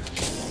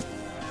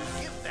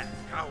 give that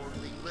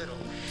cowardly little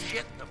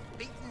shit the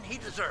beating he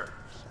deserves.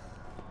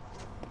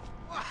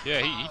 Yeah,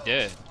 he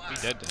did. He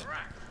did.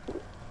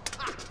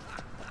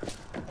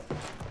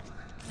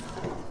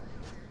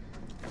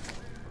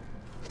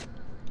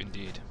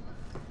 Indeed.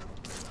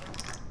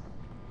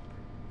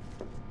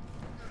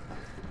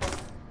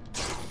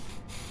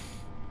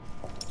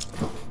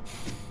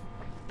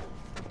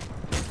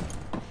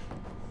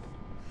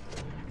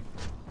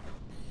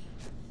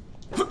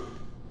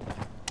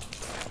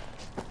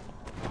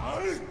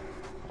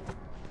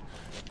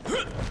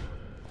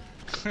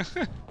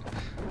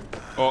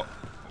 Oh,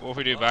 what if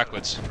we do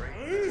backwards?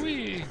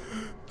 Whee!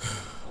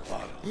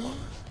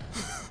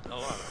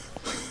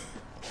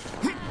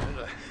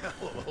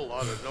 A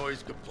lot of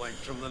noise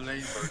complaints from the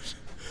neighbors.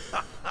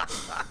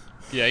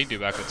 Yeah, you can do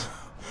backwards.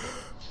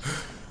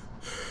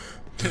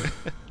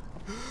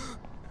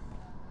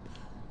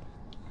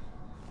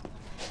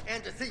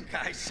 And to think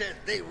I said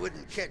they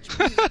wouldn't catch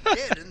me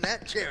dead in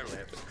that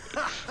chairlift.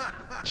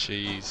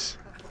 Jeez.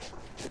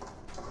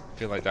 I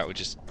feel like that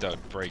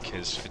would break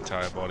his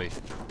entire body.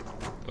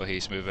 Or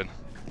he's moving.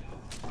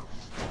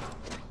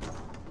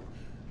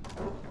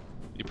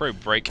 You probably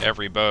break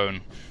every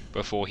bone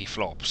before he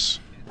flops.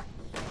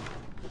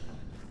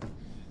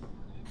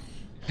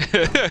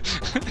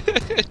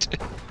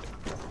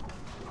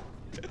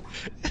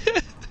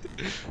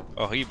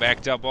 Oh, he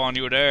backed up on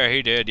you there.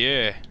 He did,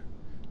 yeah.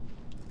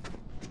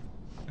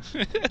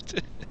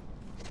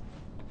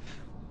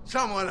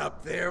 Someone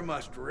up there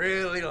must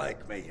really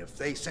like me if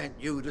they sent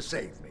you to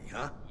save me,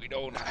 huh? We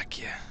don't like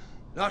you.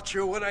 Not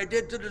sure what I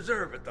did to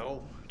deserve it,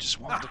 though. Just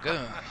want the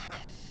gun.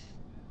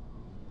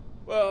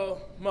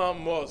 Well,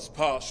 Mum was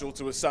partial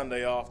to a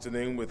Sunday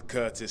afternoon with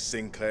Curtis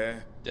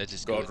Sinclair. That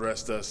is God good.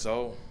 rest her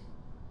soul.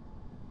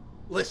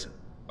 Listen,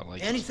 I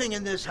like anything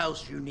in this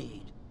house you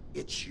need,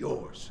 it's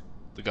yours.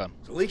 The gun.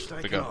 It's the least I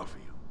The can gun. offer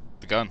you.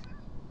 The gun.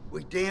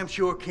 We damn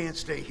sure can't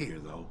stay here,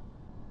 though.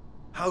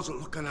 How's it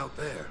looking out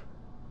there?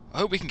 I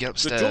hope we can get The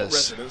upstairs. joint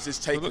residence is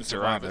We taken looked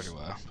around survivors.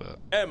 everywhere, but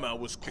Emma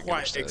was Could get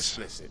quite upstairs.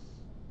 explicit.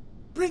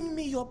 Bring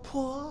me your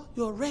poor,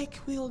 your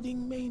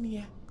rake-wielding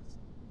maniacs.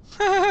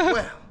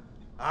 Well,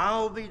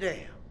 I'll be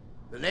damned.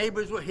 The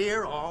neighbors were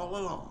here all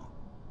along.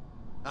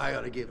 I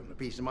ought to give them a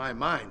piece of my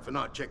mind for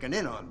not checking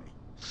in on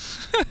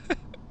me.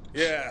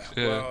 Yeah,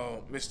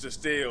 well, Mr.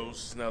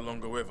 Steele's no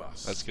longer with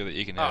us. That's good that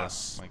you can hear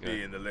Us my God.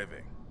 being the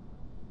living.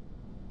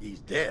 He's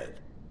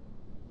dead.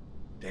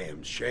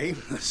 Damn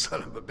shame. The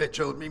son of a bitch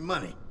owed me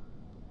money.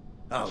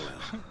 Oh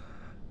well.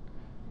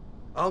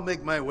 I'll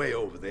make my way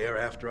over there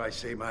after I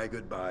say my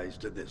goodbyes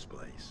to this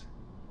place.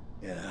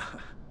 Yeah,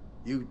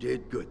 you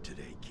did good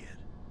today, kid.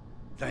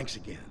 Thanks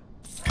again.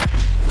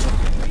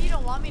 Sure you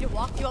don't want me to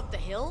walk you up the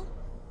hill?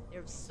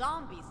 There's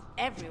zombies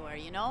everywhere,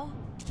 you know?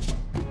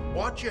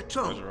 Watch your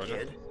tongue, Roger.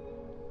 kid.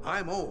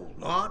 I'm old,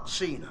 not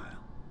senile.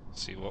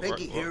 see what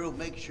Peggy what- here will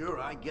make sure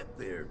I get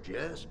there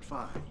just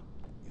fine.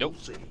 Nope.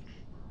 You'll see.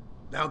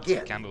 Now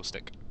get.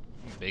 Candlestick.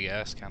 Big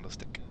ass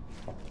candlestick.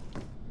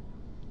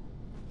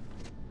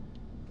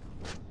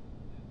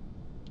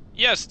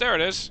 Yes, there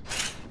it is.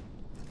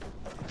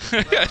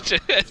 My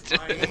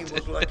aim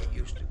was like it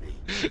used to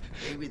be.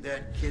 Maybe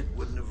that kid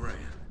wouldn't have ran.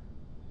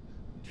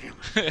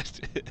 Damn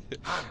it.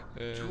 I'm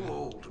too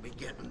old to be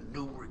getting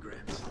new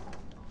regrets.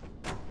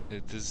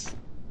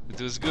 It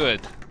was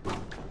good.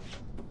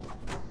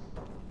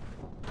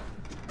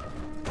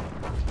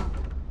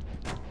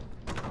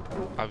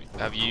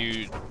 Have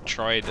you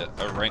tried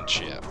a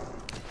wrench yet?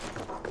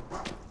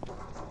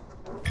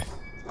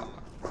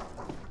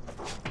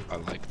 I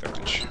like the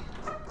wrench.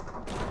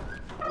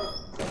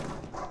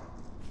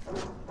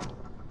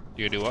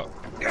 You do what?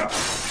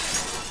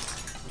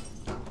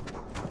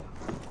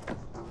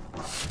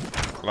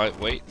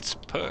 Lightweight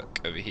perk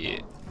over here.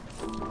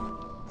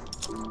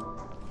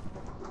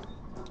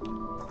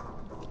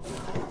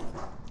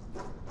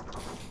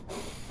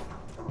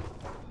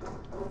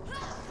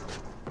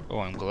 Oh,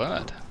 I'm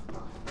glad.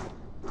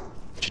 Do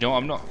you know what?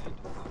 I'm not.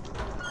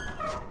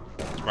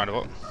 It's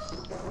roundabout.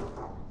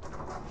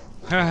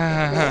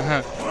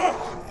 There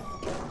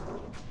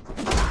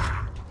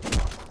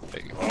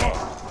you go.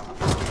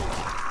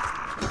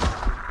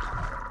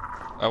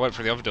 I went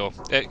for the other door.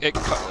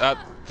 The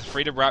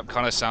freedom wrap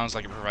kind of sounds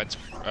like it prevents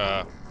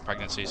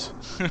pregnancies.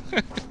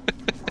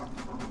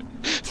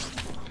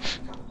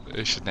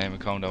 They should name a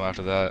condom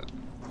after that.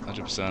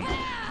 100%.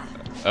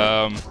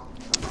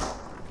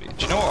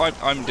 Do you know what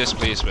I'm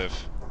displeased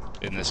with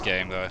in this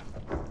game, though?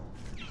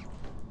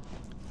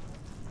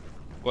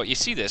 Well, you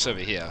see this over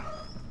here.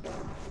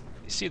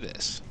 You see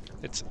this?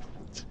 It's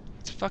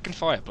a fucking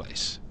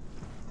fireplace.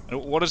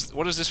 And what is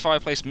this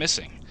fireplace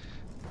missing?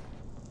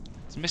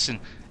 It's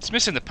missing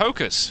the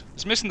pokers.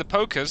 It's missing the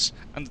pokers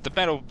and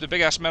the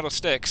big ass metal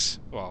sticks.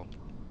 Well,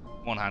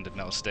 one-handed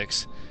metal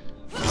sticks.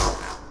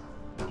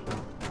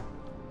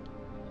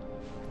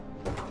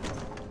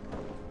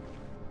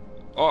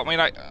 Oh,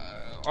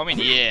 I mean,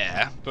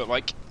 yeah, but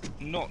like,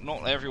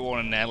 not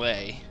everyone in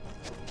LA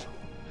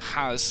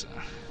has.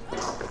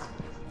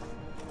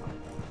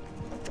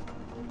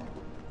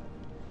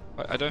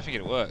 I don't think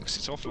it works.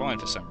 It's offline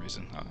for some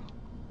reason.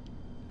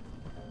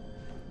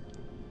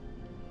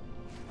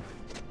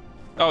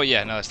 Oh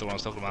yeah, no, that's the one I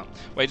was talking about.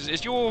 Wait,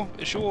 is your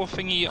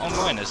thingy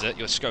online? Is it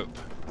your scoop?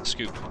 Is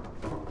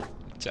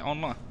it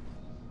online?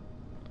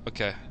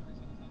 Okay.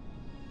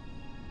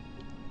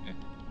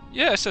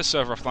 Yeah, it says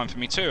server offline for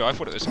me too. I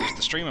thought it was just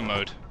the streamer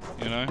mode,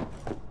 you know,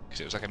 because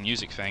it was like a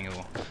music thing,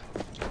 or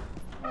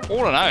I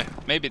don't know.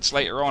 Maybe it's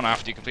later on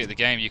after you complete the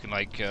game. You can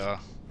like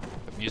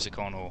put music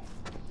on, or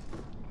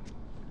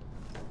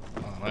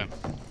I don't know.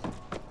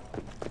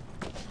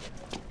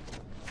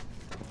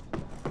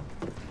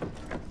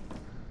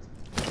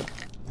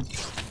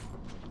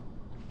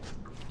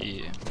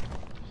 Yeah.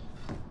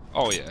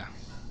 Oh yeah.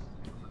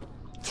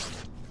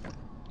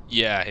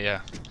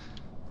 Yeah.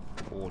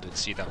 Oh, did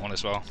see that one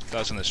as well. That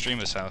was in the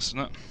streamer's house, isn't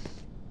it?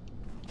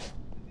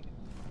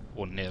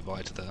 Or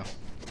nearby to there.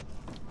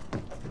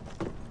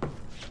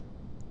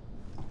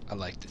 I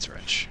liked its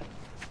wrench.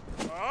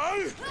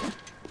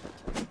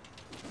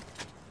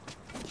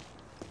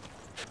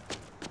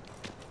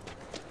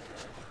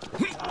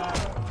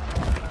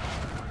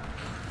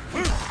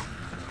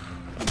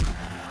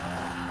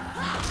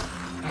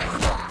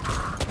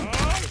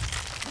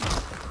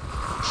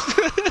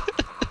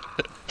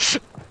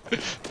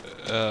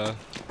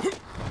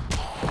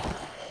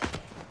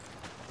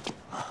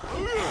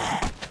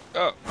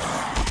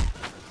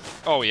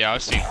 Oh yeah,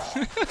 I've seen.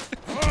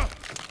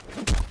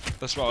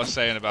 That's what I was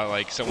saying about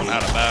like someone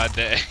had a bad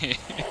day.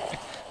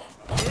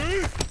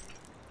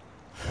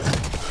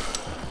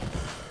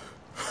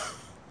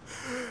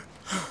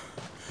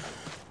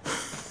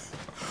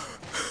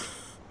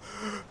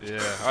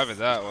 Yeah, I bet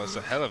that was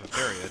a hell of a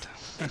period.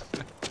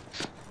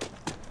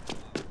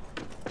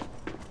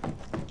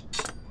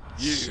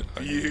 You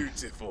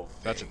beautiful thing.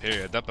 That's a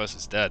period. That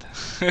person's dead.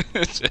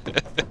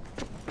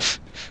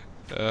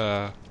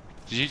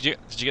 Did you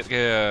get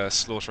the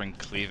slaughtering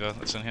cleaver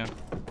that's in here?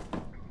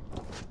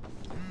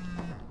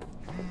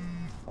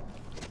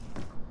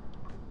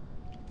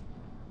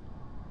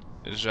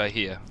 It's right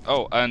here.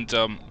 Oh, and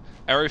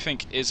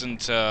everything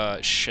isn't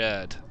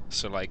shared.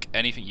 So like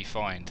anything you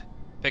find,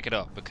 pick it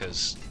up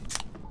because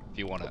if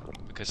you want it,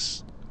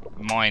 because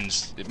mine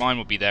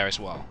will be there as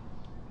well.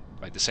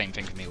 Like the same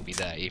thing for me will be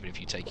there, even if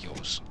you take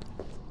yours.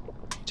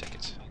 You take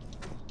it.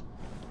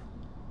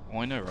 Oh,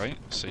 I know, right?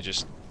 So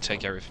just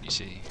take everything you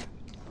see.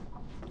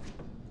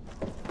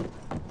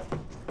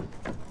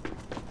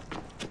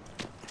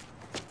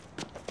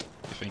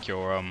 I think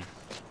you're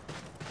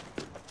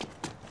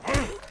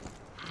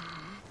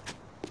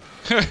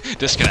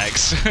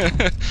disconnects.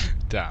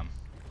 Damn.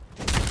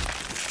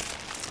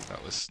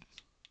 That was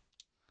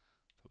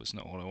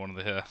not what I wanted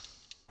to hear.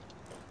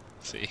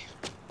 Let's see.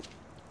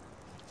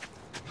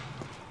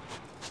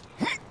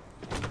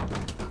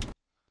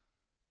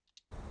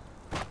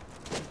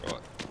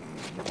 Right.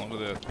 On to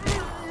the.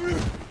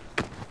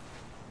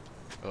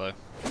 Hello.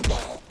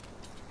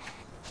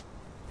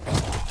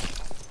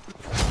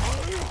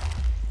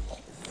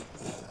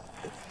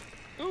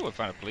 Ooh, I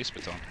found a police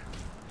baton.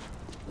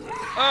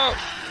 Oh!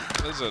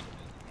 There's a...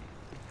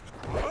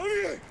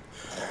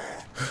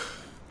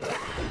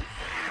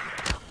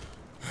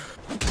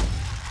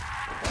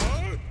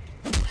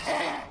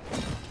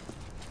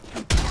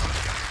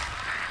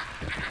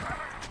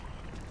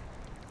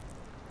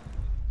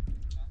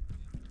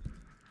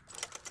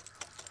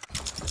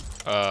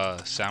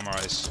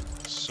 Samurai's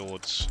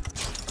swords.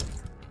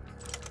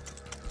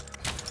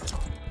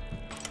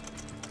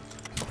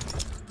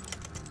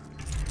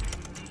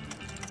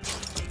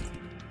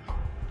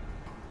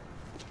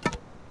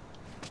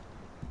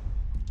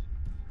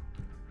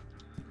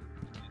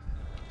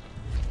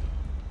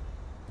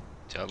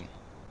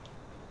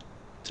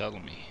 Tell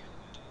me.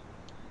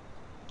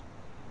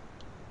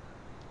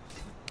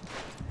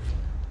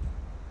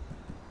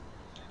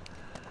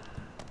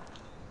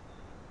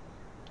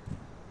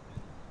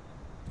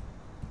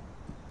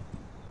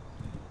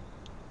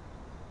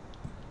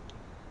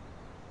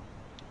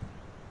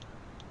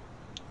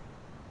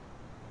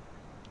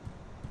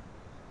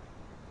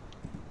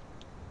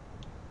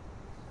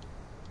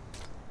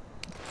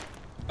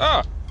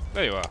 Ah!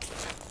 There you are.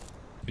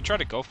 We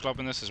tried a golf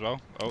club in this as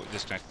well. Oh,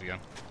 disconnected again.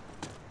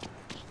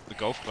 The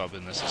golf club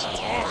in this is as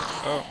well.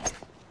 Oh.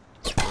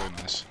 It's very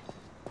nice.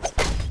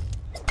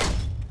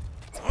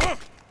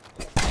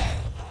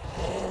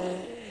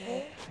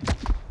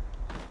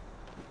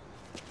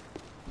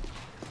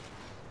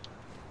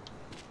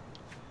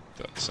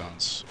 That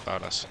sounds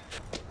badass.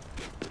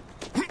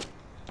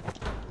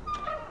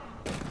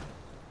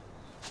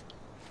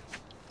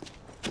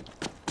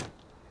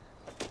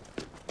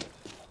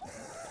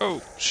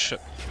 Oh,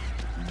 shit.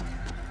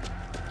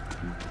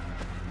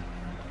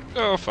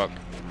 Oh, fuck.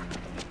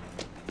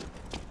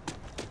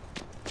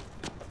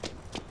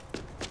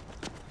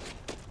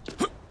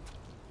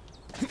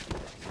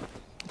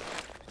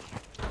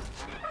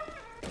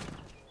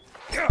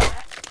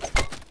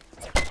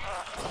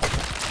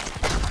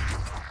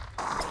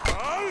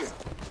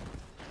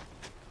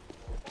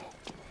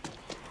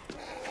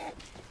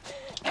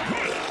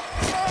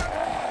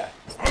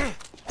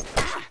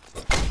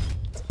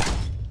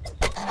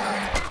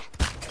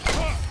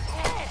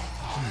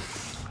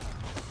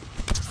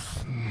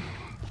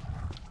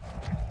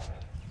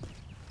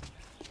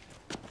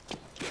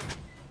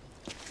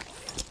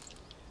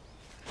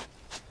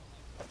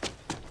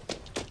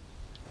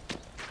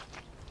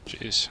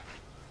 Jeez.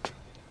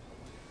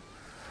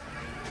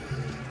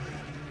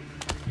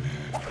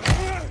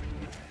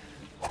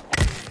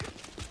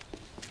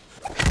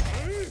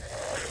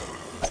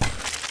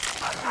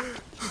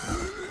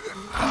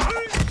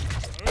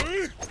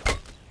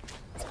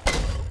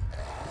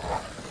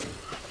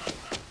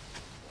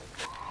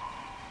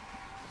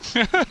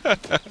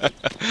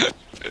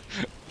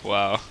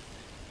 Wow.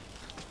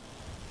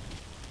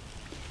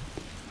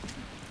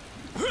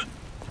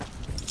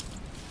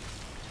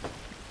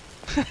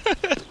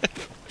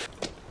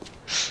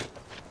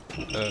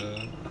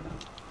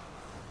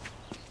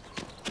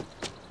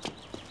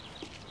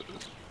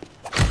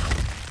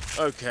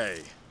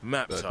 Okay,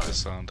 map That time. does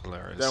sound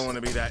hilarious. Don't want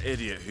to be that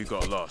idiot who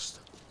got lost.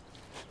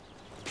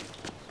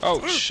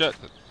 Oh shit!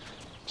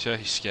 Yeah,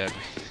 he scared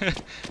me.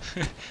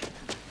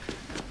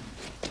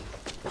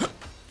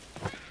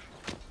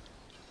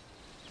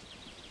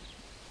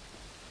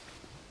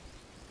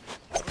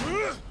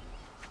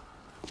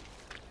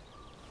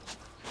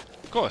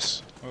 Of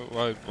course.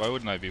 Why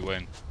wouldn't I be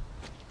Wayne?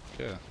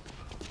 Yeah.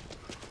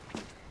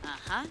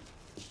 Uh-huh.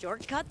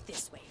 Shortcut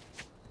this way.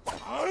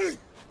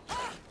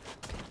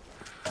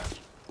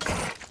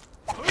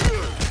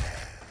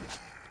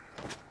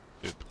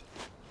 Oop.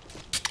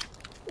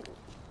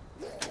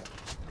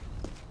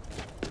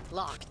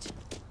 Locked.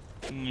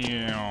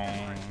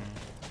 Nyong.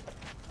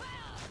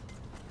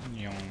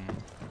 Nyong.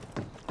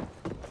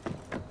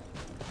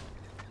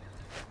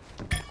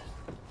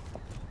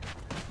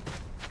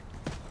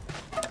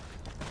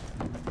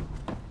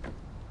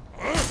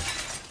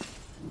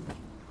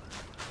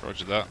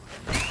 Roger that.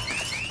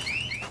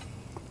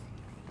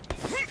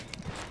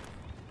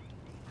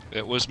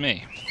 It was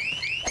me.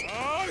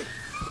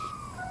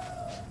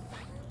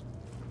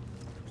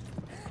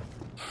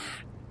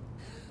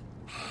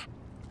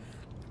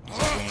 What's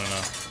this woman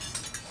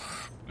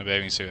in a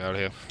bathing suit out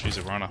here? She's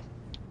a runner.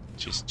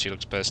 She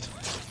looks pissed.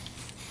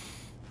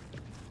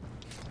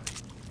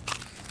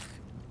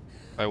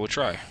 I will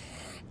try.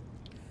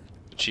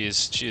 But she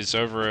is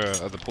over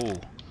at the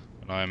pool,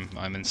 and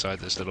I'm inside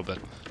this little bit.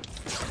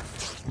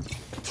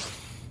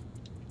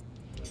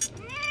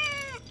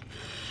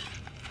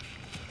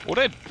 What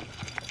did?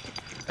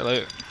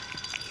 Hello.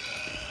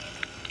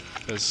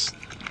 There's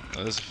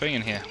a thing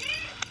in here.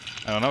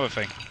 And another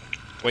thing.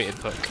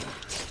 Weighted book.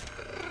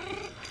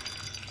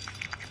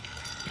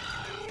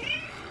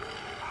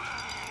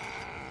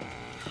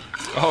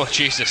 Oh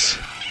Jesus.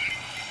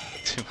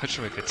 Too much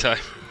of a good time.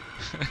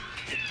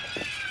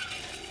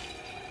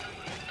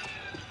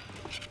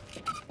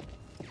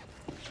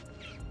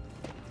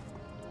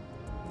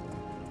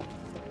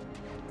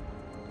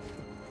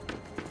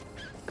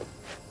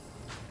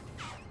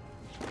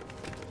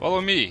 Follow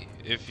me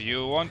if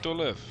you want to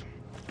live.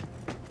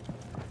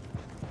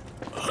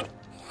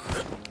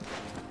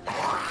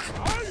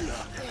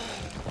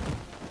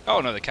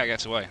 Oh no, the cat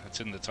gets away. It's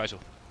in the title.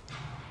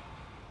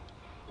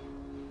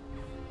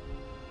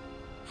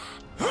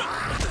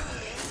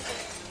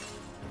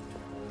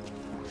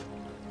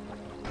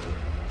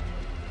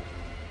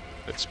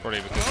 It's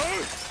probably because of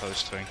the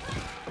host thing.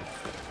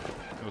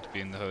 Not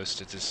being the host,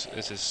 it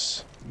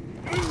is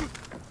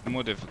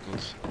more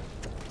difficult.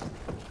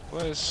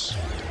 Where's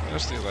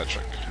the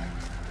electric?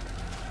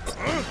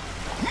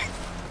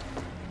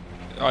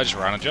 I just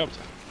ran and jumped.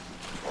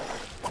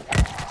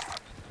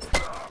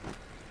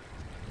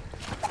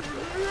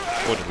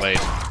 Or delayed.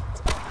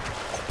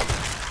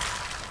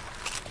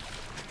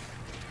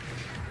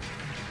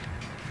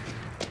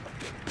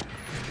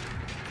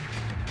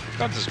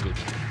 That is good.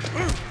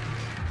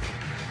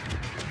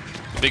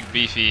 Big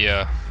beefy.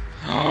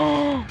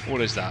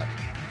 What is that?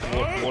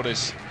 What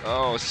is?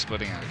 Oh, it's a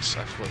splitting axe.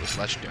 I thought it was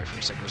legendary for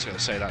a second. I was going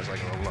to say that was like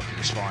a lucky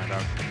just find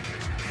out.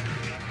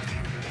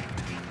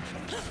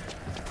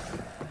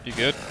 You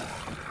good?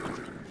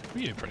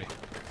 You did pretty.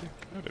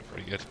 You did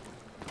pretty good.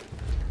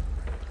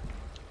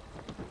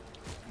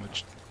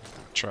 Let's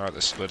try out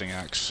the splitting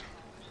axe.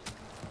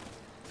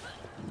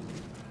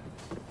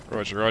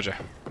 Roger, roger.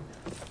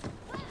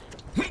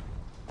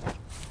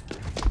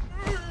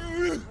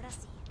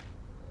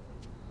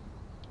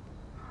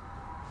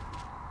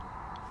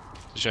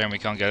 It's a shame we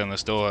can't get in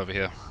this door over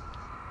here.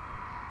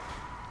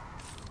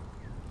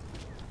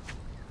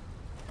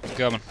 I'm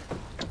coming.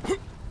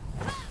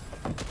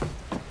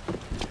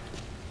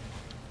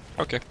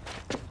 Okay.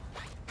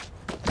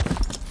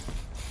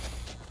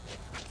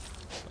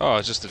 Oh,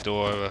 it's just a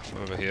door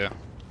over here.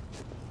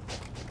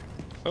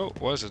 Oh,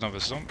 why is there another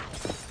zombie?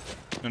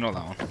 No, not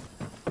that one.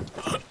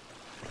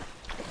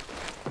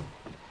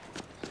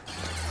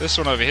 This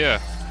one over here.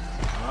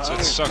 So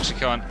it sucks you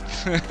can't.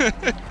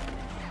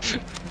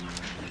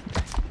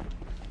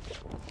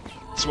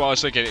 That's what I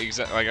was thinking.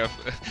 Like I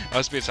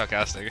was being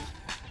sarcastic.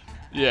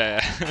 Yeah.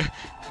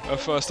 At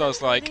first I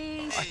was like,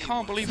 I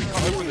can't believe we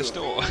can't open this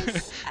door.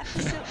 It's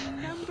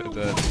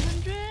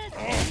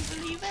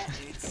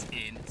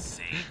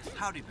insane.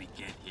 How did we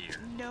get here?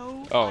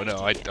 Oh no,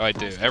 I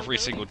do. Every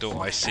single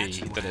door I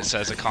see that it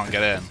says I can't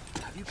get in.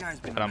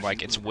 And I'm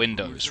like, it's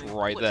windows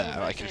right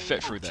there. I can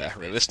fit through there,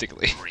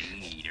 realistically.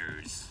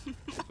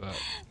 But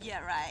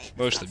yeah, right.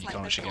 most of them you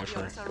can't actually get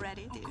through.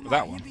 But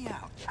that one,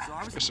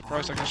 I was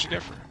surprised I can actually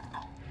get through.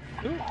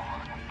 Ooh.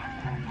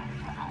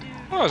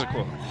 Oh, that was a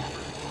cool one.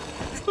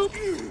 Boop.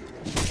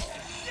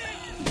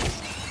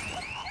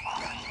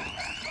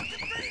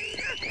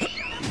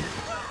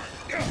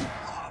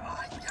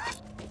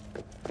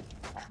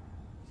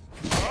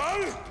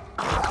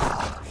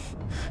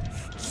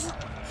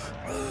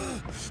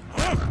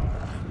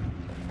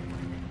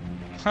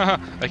 Haha,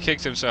 I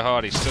kicked him so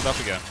hard he stood up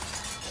again.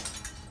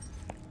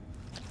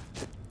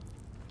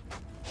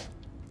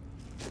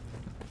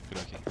 Good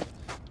lucky.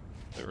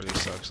 It really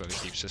sucks that it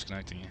keeps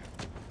disconnecting you.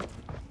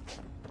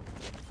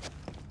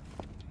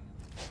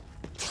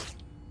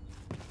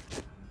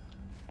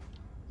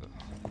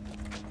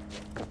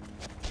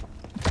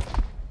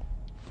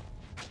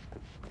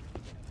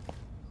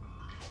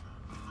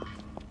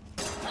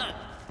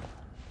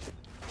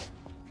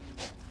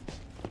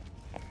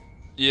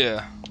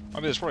 Yeah. I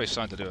mean, there's probably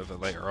something to do with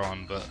it later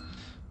on, but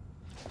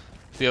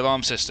the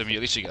alarm system, at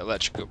least you get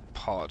electrical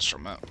parts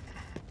from it.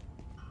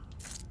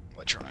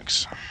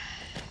 Electronics.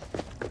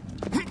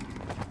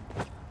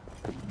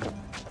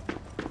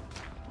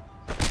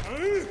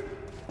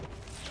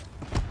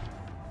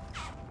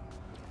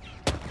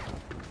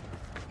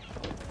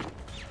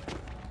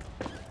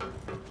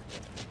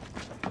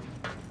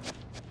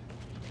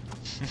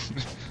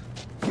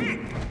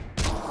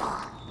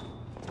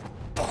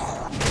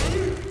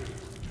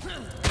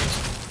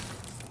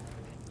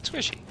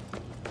 Squishy.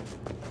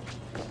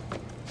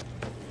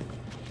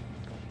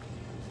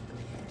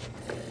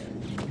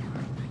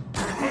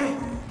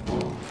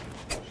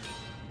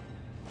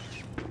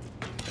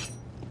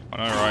 I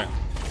know, right?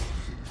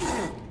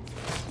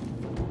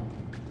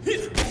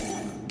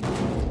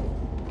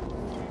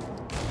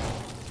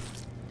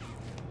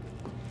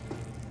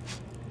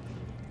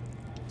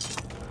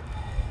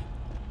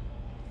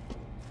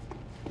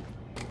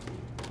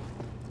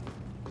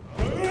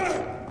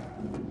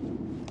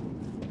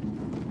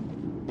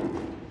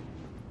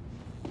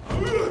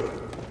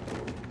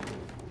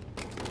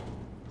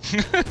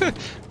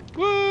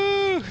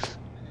 Woo!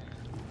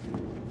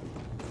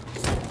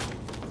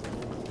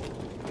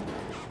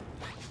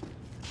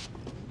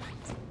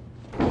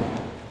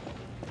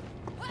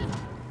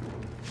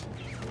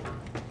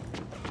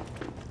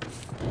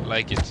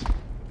 Like it.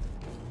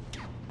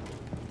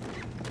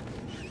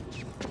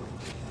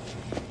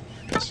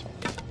 Yes.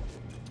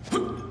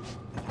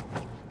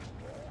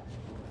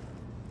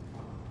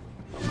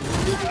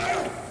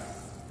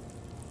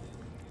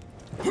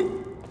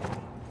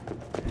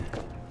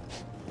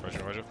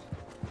 Roger, roger.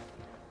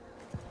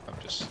 I'm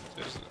just,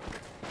 there's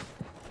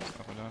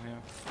nothing down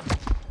here.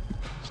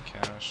 There's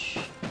cash.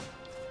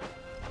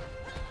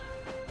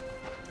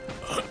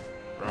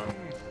 Run.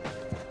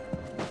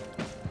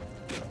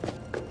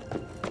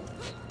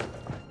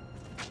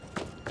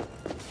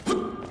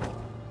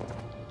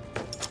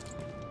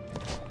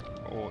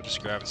 Oh,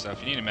 just grabbing stuff.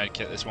 You need a med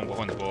kit. There's one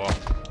behind the bar.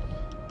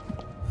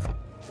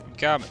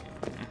 Come.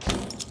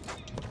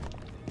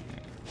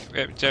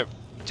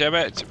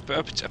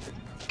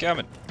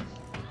 Coming.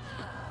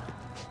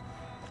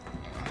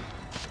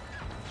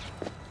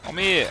 Come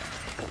here.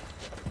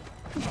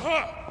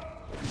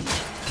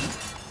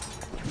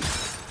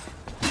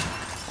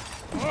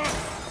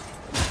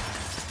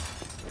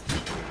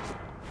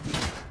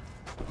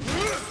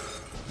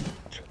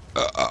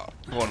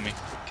 Go on me.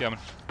 Coming.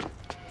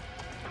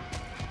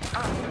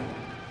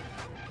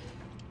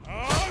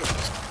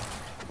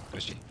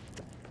 Where's she?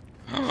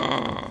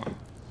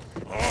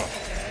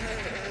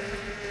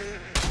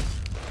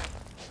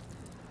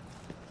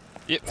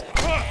 Yep.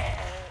 Oh,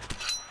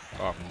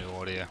 I have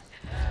no idea.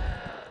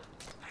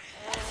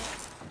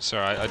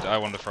 Sorry, I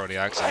wanted to throw the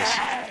axe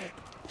at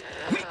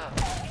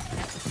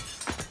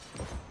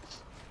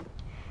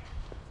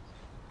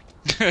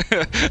this.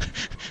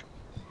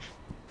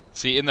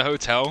 See, in the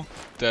hotel,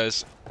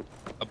 there's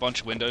a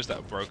bunch of windows that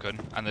are broken,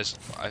 and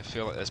I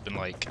feel like there's been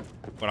like,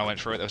 when I went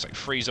through it, there was like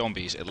 3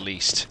 zombies at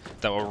least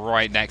that were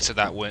right next to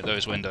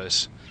those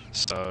windows.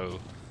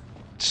 So,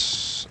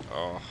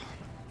 oh,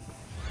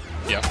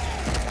 yeah.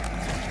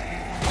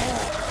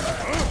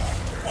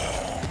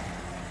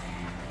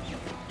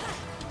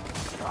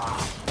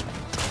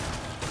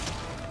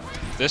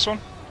 This one?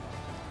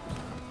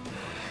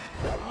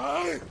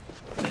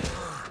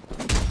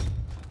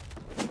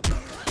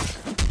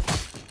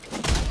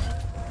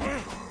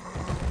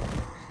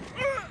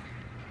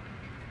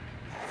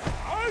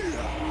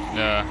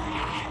 Yeah.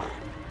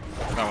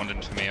 That one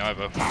didn't for me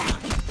either.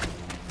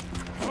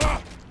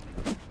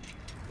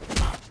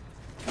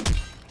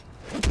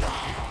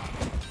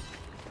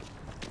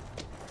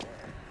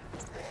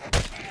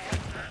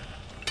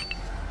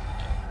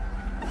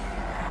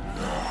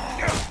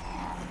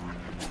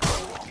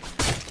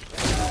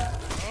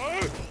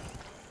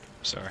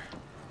 Sorry.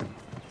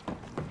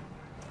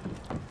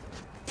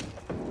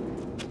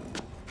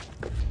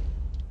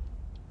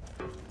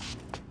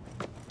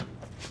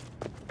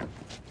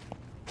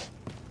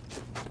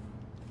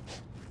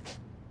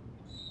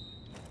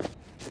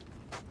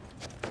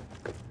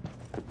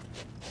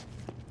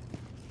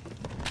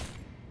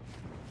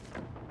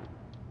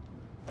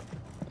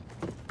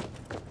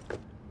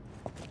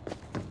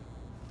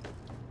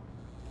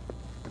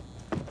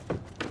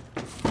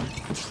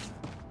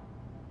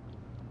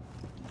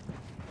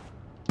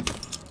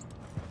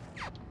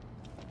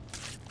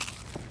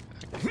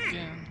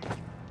 Again.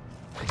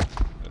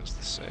 There's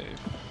the save.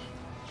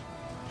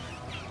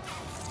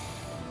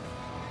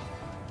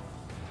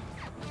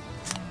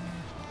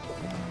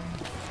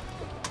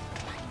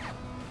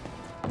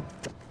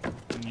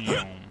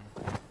 Yum.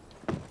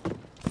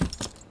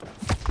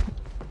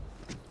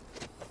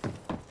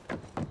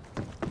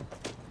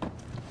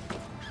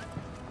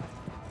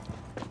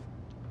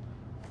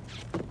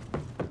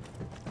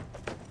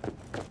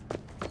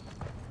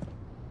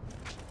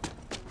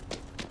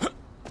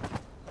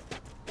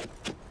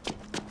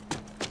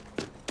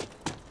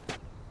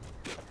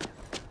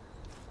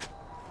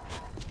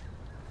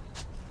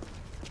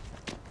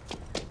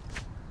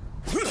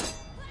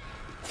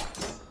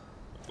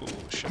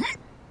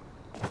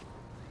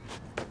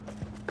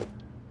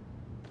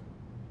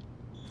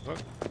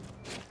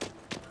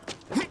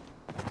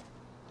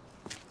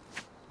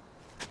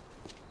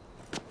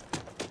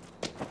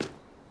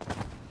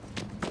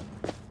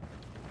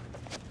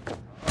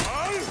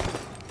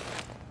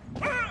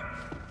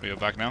 We go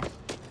back now?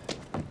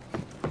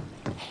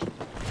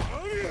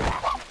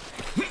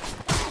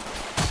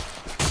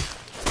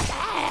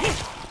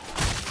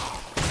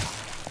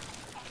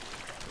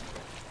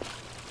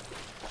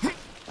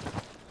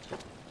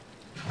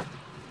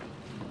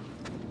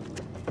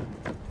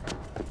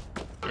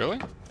 Really?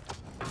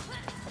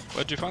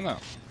 Where'd you find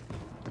that?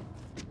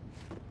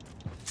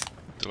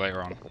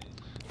 Later on.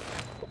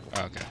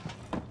 Okay.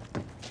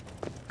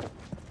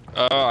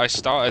 I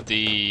started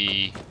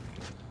the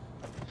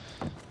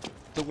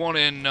one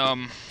in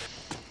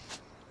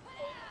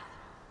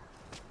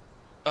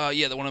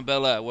yeah, the one in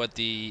Bel Air where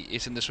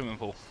it's in the swimming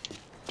pool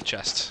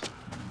chest.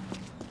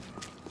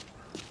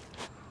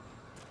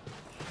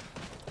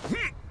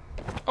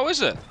 Oh,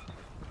 is it?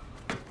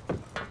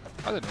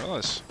 I didn't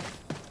realize.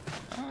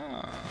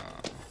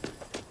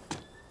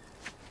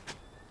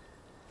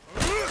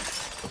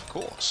 Of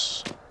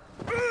course.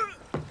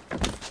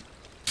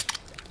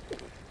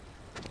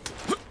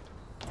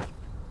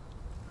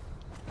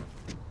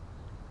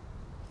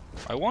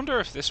 I wonder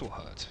if this will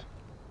hurt.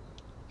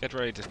 Get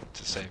ready to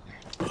save me.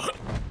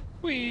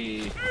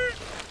 Whee!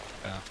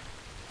 Yeah.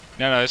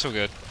 No, it's all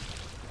good.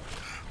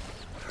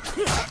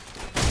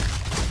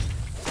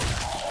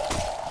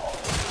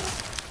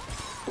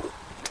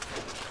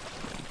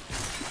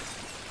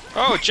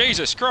 Oh,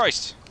 Jesus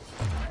Christ!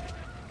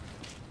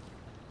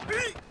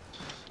 Could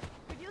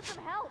use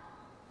some help.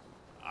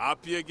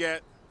 Up you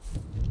get.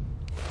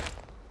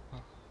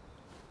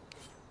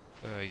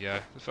 There we go.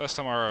 The first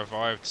time I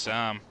revived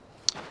Sam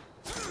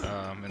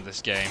in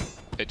this game,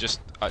 it just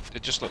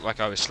looked like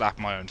I was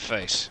slapping my own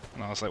face,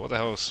 and I was like, "What the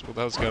hell's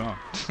going on?"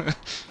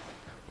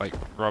 Like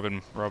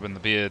rubbing the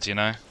beard, you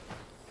know.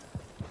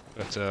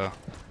 But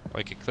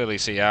I could clearly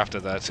see after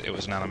that it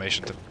was an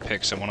animation to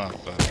pick someone up.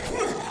 But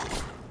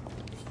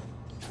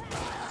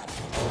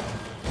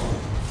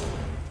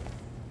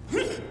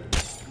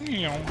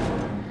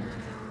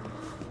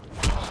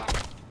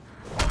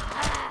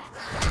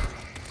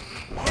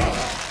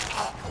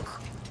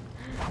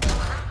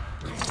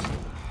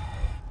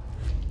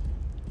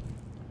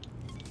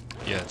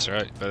yeah, that's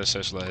right. Better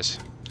socialize.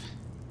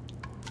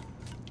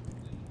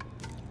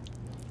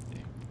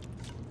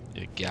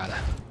 You gotta.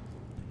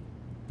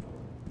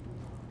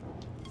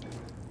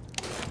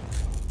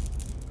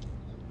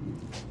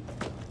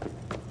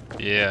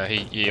 Yeah,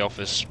 he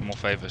offers more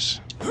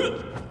favors.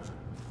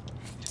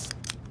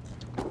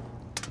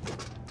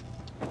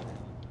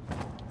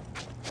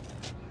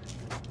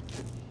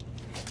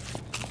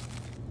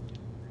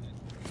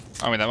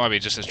 I mean, that might be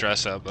just his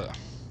dress up, but...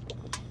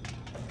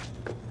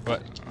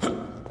 What?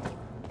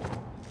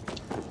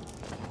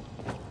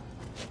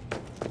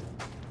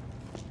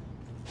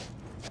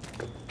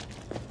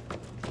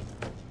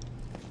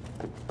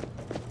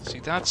 See,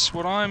 that's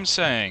what I'm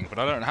saying, but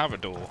I don't have a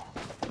door.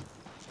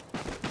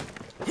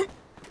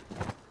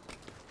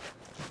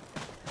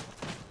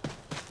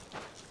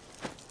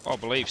 I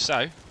believe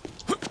so.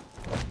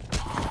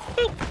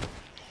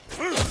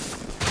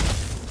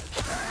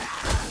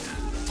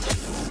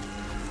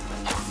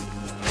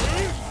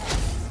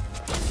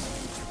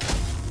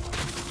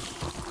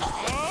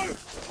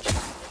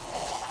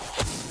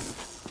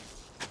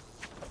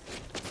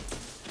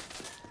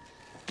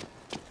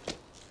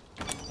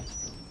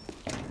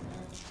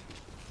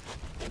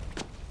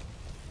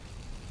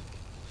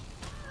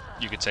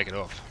 You could take it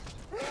off.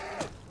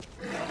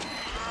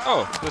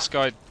 Oh, this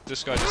guy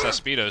just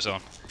has speedos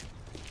on.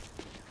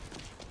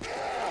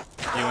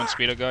 You want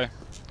speedo guy?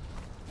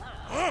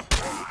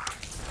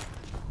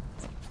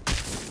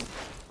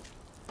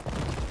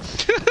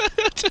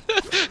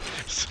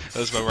 That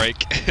was my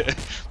rake.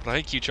 But I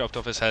think you chopped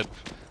off his head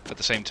at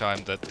the same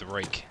time that the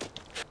rake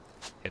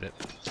hit it.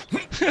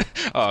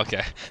 Oh,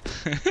 okay.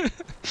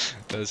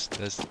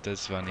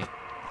 That's funny.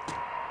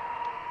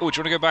 Oh, do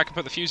you want to go back and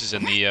put the fuses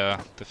in the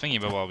thingy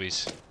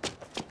bobbies?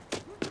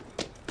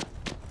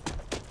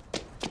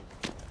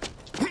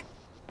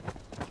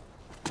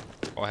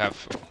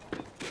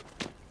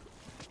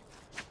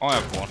 I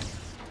have one.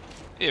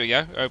 Here we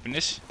go. Open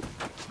this.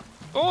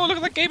 Oh, look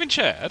at that gaming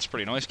chair. That's a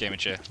pretty nice gaming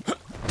chair.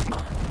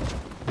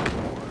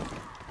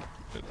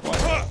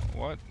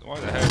 Why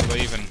the hell did I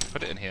even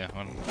put it in here?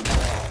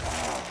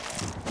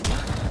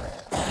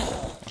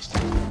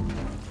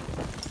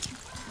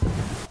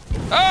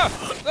 Ah!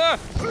 Ah!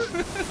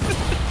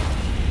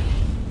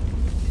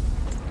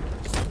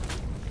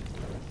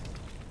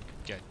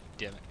 God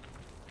damn it.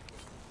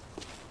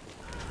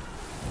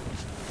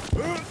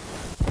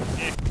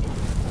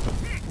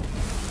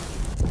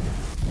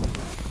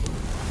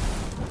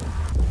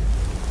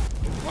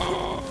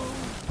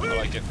 I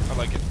like it. I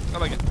like it. I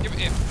like it. Give it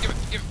here. Give it.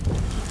 Give it.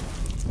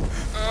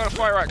 Oh, the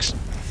fire axe.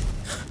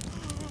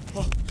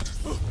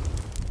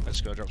 I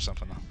just gotta drop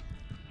something now.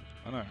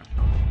 I know.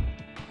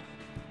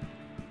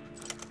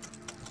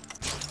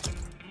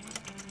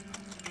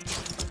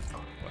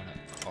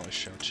 Oh,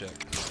 shell check.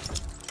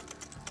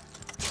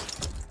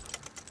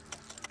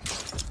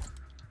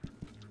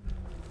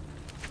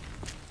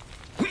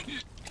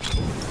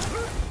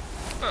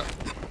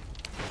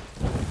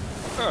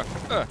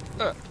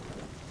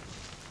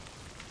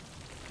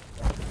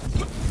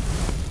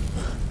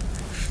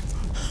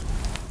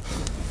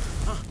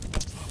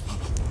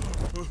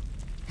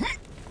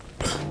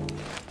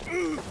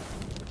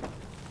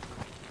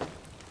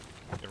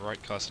 You're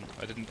right, Carson.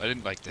 I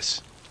didn't like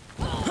this.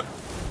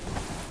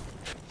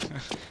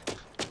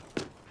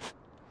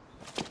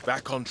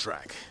 Back on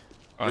track.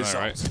 I know,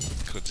 right?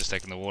 Could have just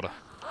taken the water.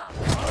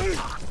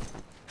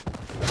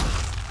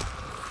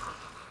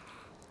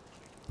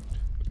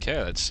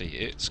 Okay, let's see.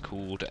 It's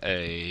called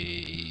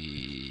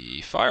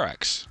a fire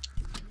axe.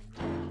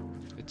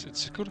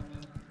 It's good.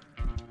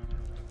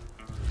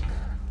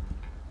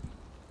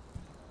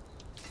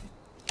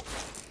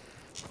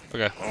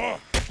 Okay.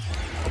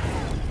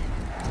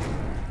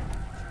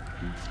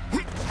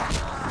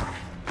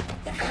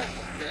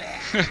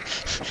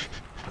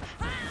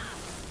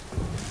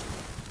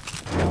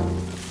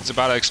 It's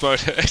about to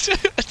explode. It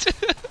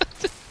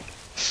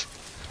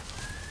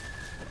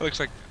looks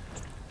like.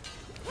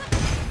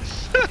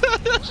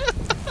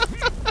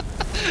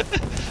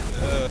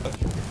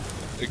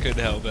 I couldn't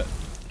help it.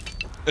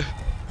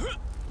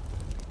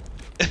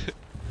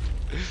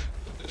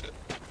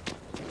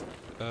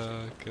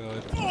 Oh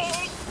god.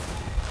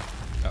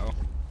 Uh-oh.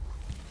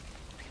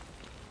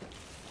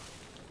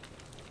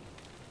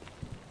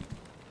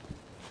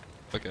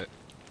 Okay.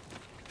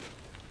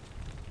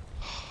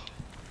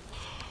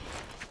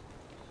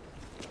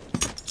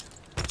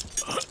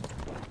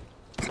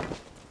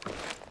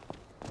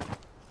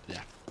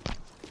 Yeah.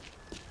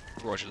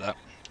 Roger that.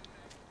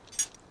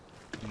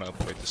 I'm gonna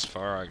upgrade this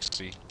fire axe,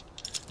 see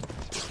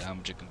what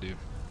damage it can do.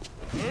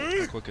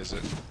 How quick is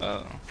it?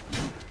 Oh.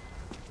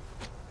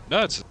 No,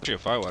 it's actually a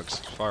fire axe.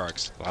 Fire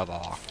axe. Blah, blah,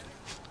 blah.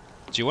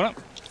 Do you want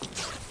it?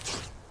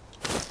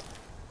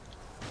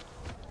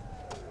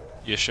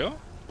 You sure?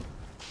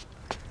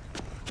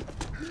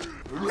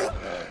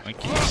 I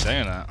keep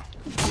saying that.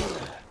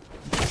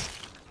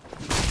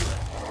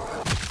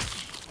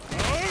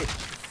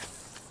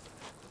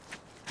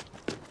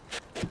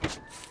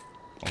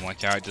 Well, my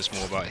character's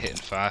more about hitting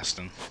fast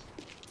and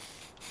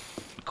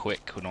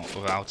quick, not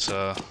without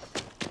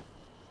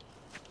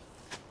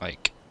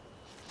like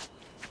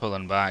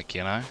pulling back,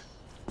 you know?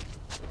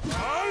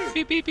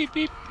 Beep beep beep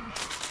beep.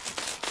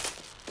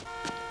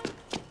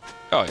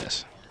 Oh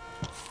yes.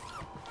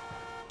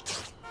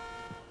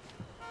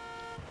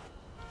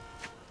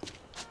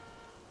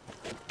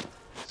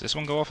 this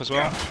one go off as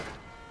well?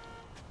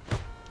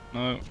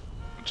 No,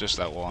 just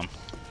that one.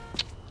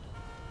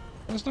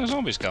 There's no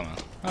zombies coming.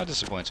 How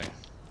disappointing.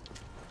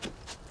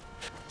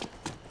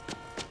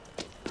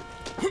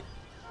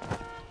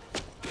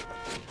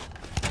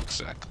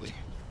 Exactly.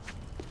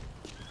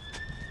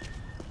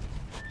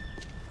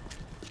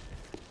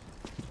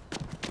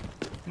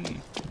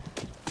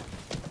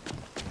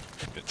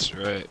 That's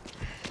right.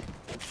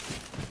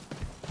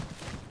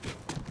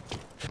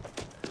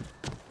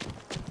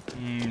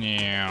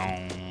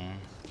 Meow.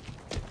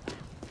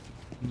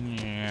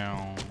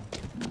 Meow.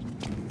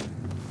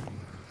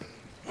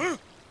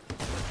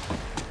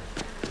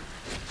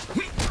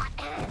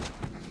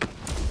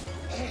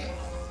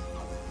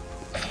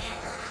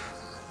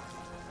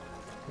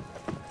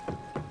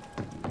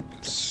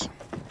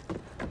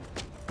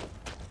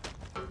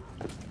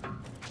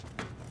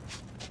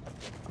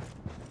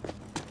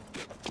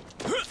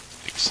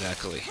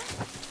 Exactly.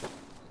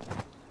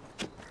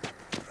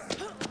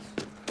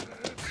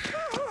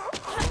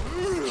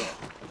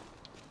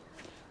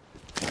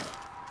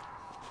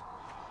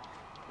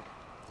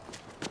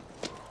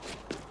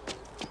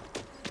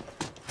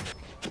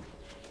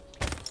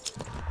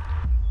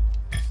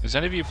 Has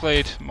any of you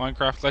played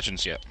Minecraft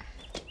Legends yet?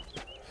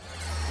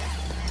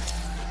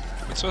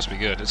 It's supposed to be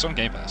good. It's on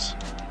Game Pass.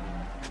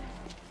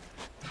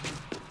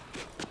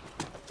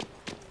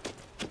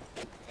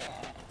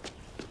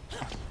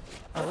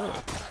 Oh, really?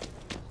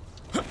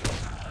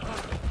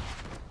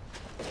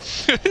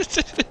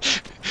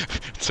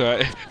 It's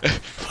alright.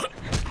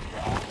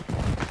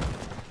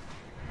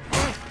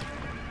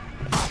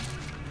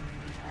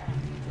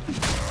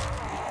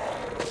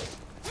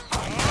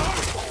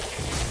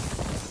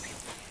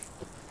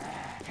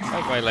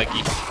 My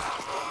leggy.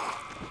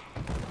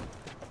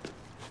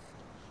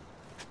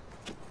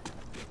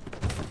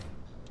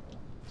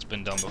 It's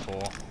been done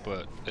before,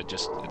 but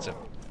it's a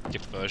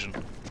gift version.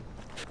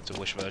 It's a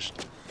wish version.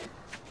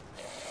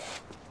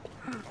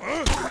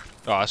 Oh,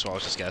 that's what I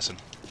was just guessing.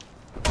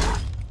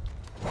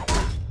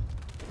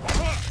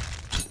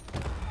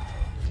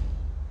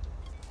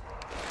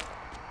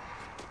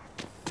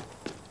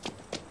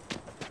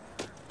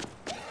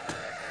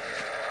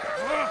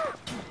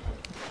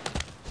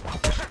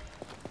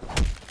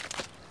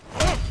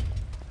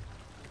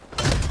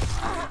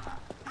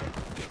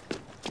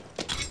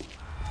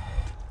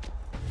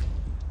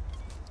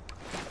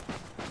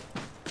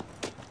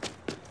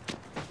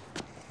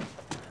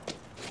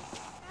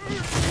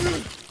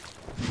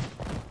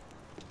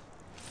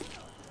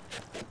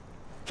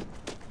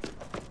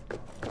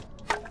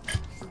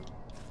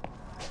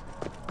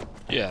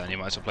 Yeah, and you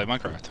might as well play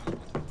Minecraft.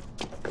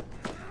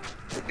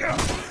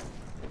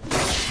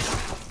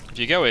 If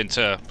you go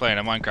into playing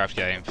a Minecraft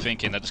game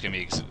thinking that it's going to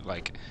be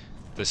like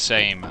the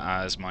same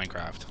as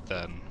Minecraft,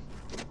 then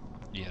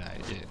yeah,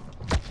 you're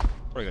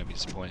probably going to be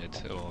disappointed,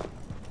 or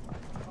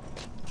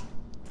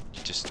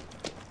you just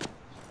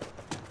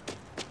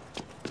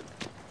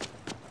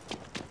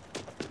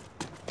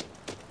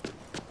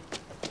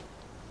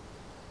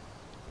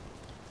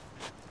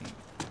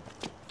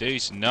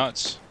these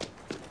nuts.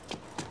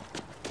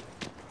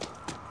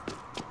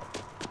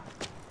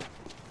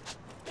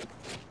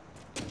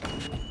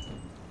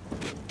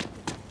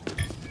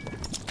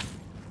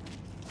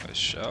 I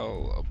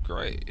shall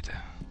upgrade.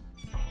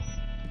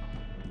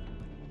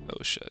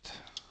 Oh shit.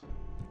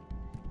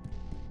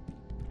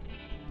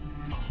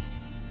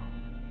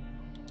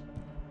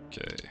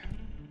 Okay.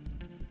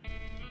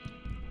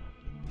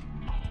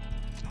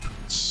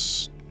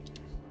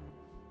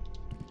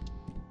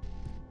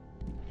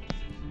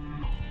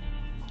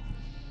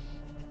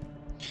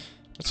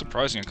 It's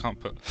surprising I can't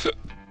put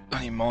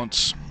any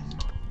mods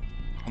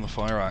on the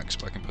fire axe,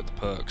 but I can put the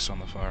perks on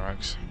the fire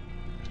axe.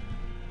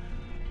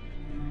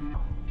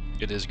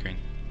 It is green.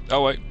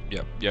 Oh wait,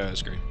 yeah,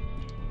 it's green.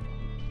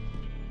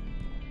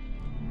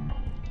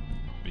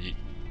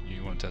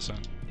 You want to test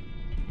that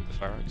with the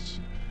fire axe?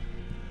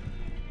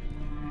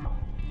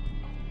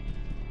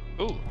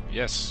 Oh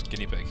yes,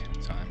 guinea pig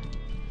time.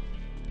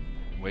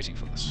 I'm waiting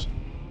for this.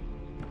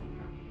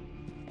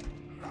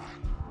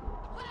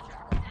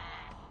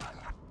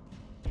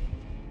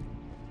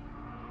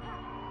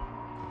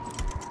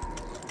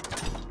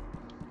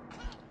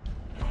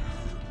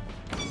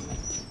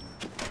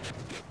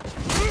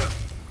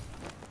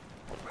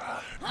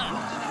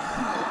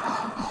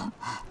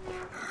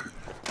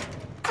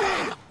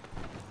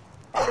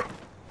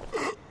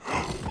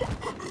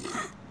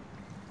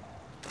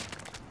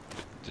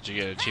 Did you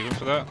get an achievement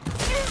for that?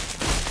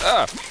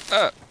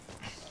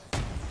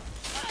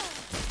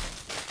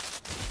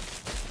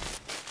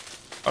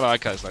 Oh no, I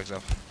cut his legs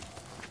off.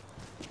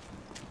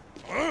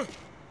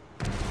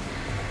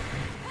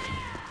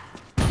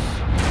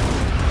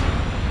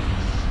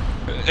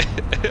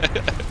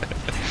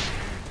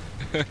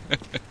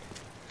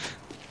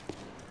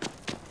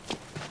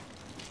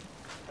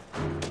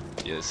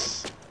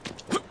 Yes.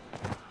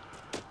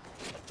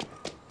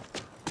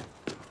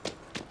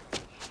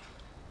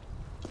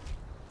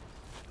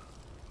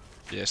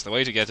 Yes, the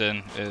way to get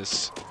in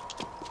is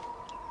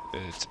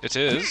it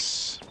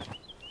is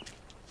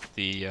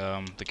the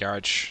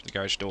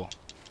garage door.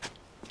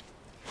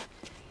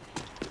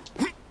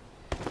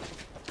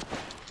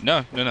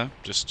 No.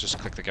 Just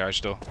click the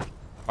garage door.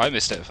 I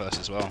missed it at first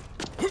as well.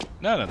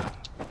 No.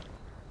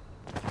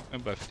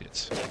 I'm both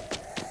idiots.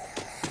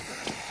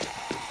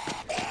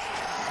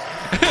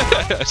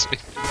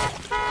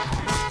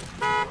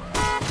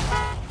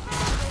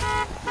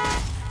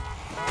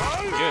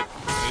 Good.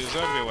 You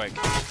deserve to be awake.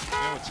 You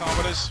know what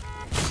time it is?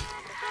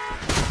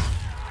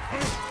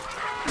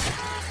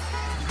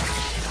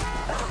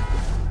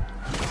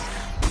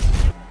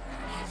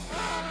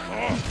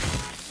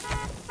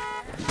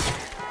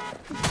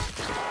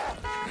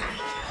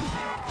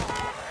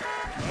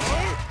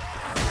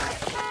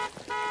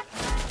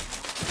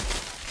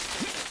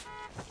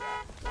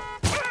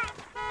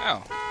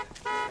 Ow.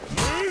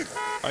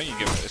 Oh, you can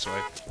give it this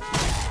way.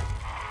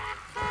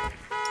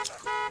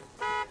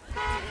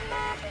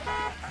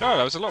 No,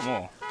 that was a lot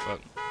more,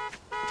 but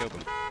I killed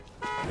them.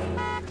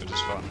 It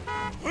was fun.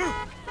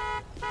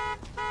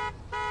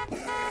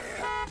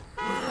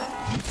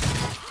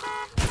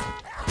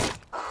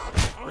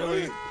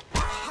 Really?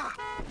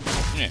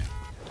 Yeah.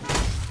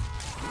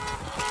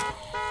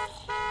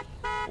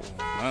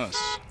 Oh,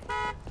 nice.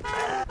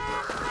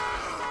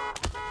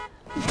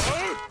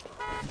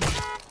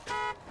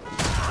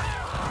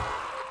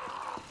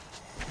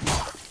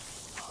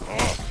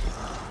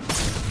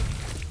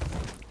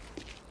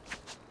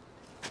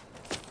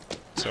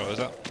 So what was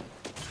that?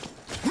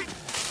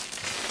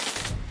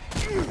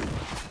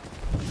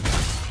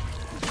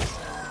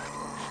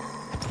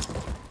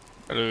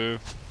 Hello.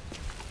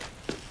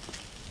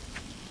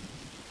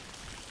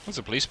 What's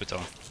a police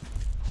baton?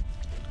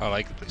 I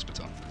like the police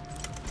baton.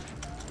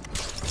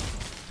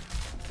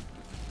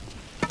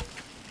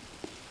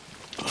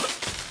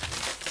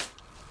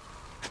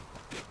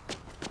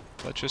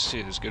 Electricity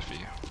is good for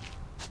you.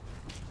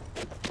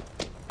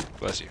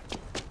 Bless you.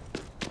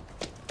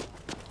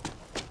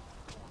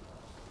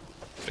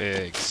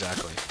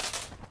 Exactly.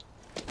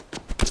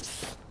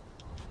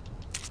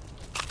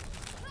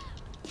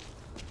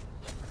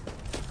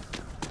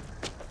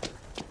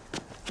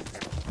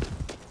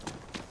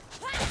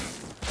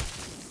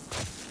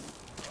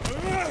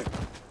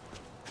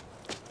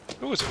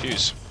 Oh, it's a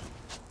fuse.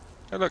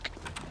 Hey, look.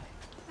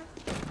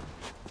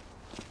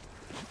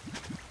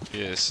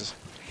 Yes.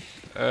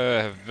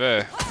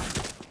 There.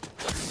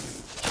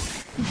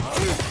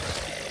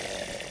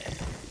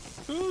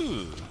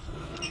 Ooh.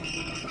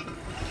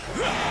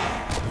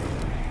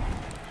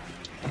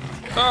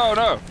 Oh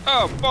no!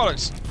 Oh,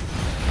 bollocks!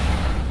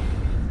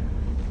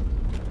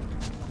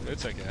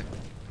 It's okay.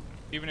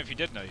 Even if you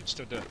did know, you'd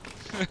still do it.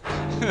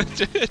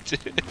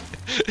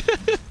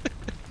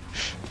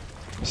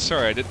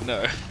 Sorry, I didn't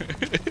know.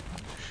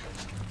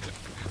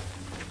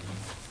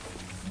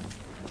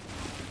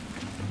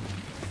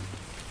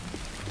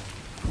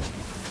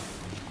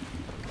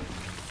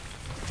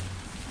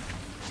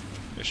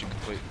 Mission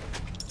complete.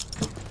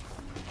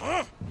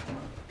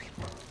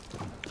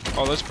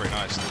 Oh, that's pretty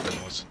nice. The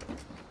thing was.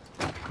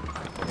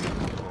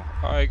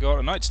 I got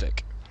a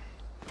nightstick.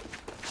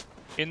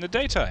 In the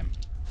daytime.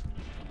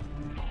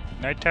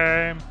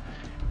 Nighttime.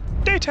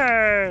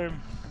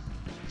 Daytime.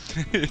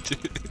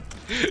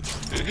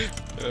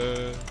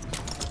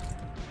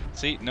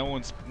 See, no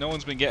one's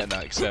been getting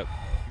that except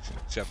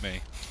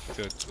me.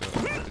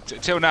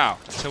 Till now.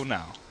 Till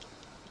now.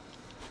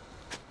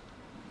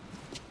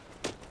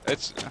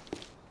 It's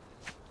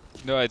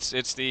no,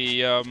 it's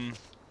the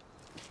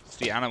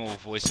animal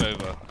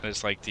voiceover.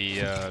 It's like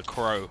the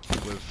crow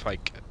with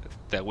like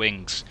their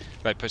wings.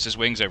 Like puts his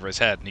wings over his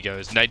head and he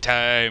goes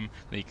nighttime.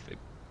 And he,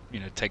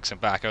 takes them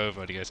back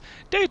over and he goes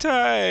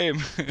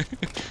daytime.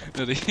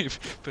 And he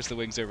puts the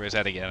wings over his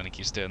head again and he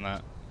keeps doing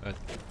that. I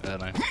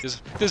don't know.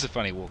 There's a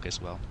funny walk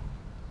as well.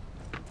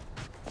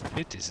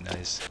 It is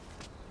nice.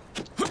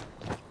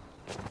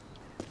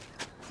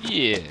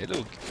 Yeah,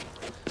 look.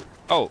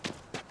 Oh,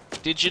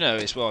 did you know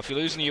as well? If you're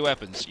losing your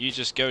weapons, you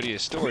just go to your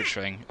storage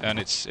thing and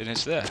it's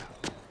there.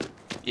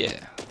 Yeah.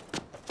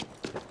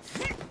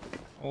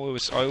 I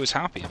was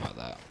happy about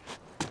that.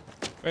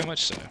 Very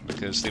much so,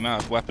 because the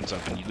amount of weapons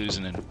I've been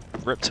losing in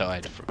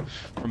Riptide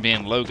from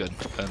being Logan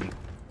and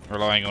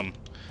relying on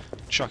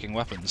chucking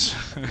weapons.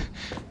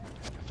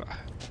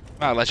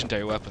 Amount of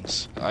legendary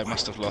weapons. I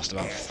must have lost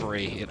about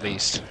 3 at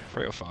least.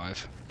 3 or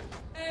 5.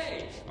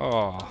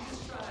 Oh.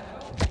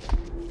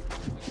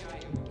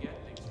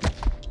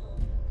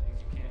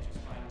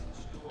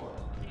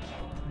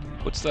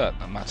 What's that?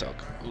 A mattock.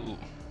 Ooh.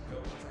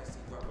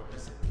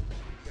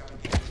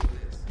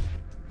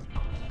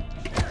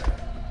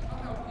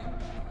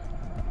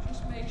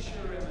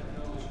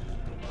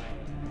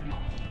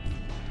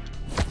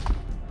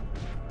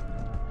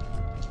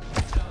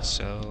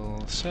 So.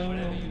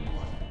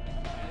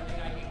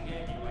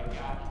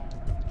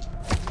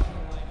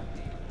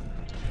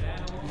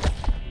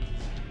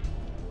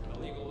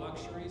 Illegal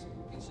luxuries,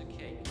 piece of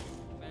cake.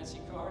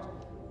 Fancy cars?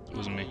 It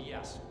wasn't me.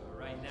 Yes, but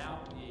right now,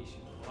 yeesh,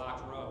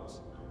 blocked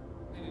roads.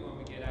 Maybe when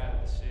we get out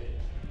of the city.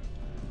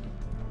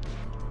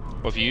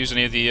 Well, have you used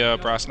any of the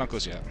brass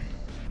knuckles yet?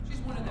 She's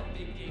one of the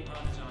big game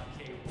hunters on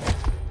cable.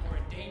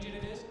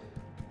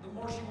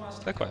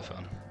 They're quite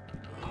fun.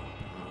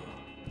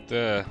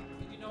 They're...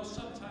 You know,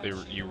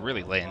 sometimes You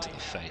really lay into the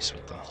face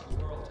with them.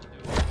 the world to do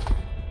it.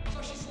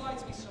 So she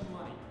slides me some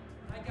money.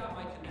 I got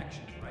my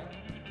connections, right?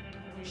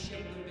 When we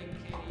ship the big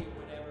kitty or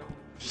whatever.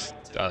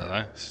 Right to I don't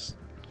know.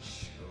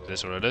 It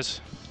is what it is.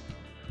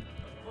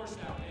 Of course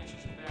now, man,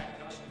 she's a bad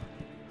customer.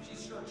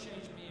 She's sure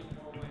changed me in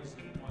more ways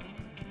than one.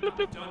 I'm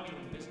done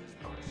doing business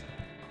with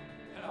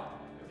her. Hell,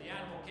 if the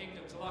animal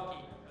kingdom's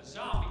lucky, a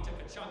zombie took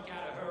a chunk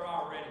out of her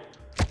already.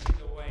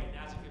 Either way,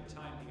 now's a good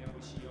time to get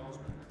what she owes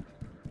me.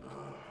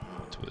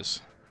 It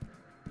was.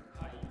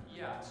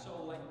 Yeah,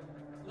 so, like,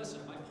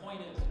 listen, my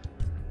point is,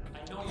 I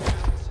know you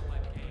have to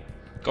select game.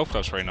 Golf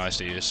club's very nice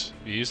to use.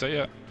 You used that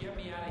yet? Get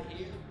me out of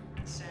here,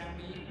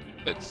 Sammy.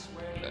 I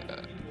swear to you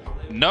will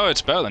live. No,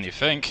 it's better than you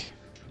think.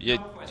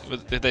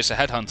 There's a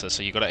headhunter,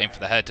 so you got to aim for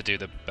the head to do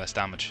the best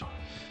damage.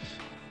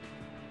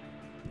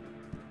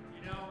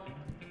 You know,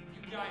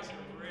 you guys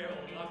are real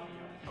lucky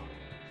up here.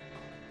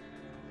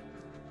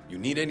 You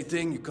need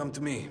anything, you come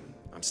to me.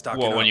 I'm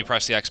stocking Well, up. when you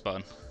press the X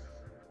button.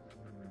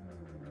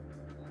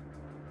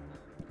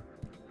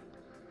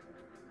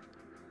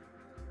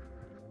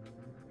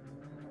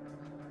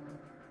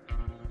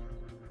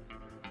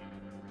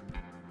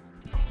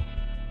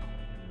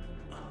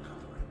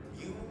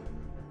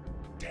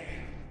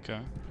 Okay.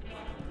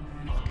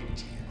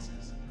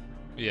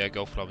 Yeah,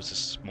 golf club is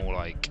just more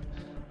like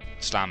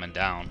slamming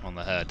down on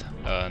the head,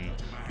 and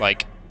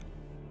like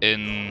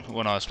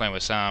when I was playing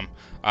with Sam,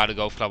 I had a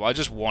golf club. I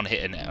just one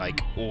hitting it, like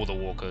all the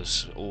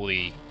walkers,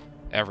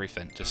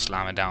 everything, just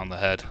slamming down the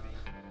head.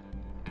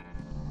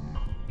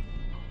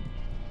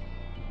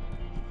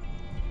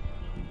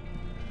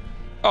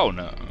 Oh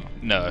no,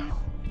 no,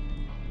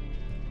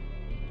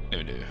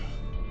 no, no.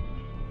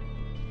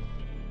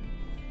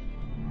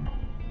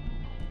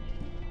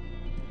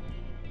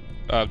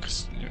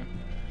 Cause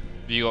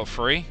you got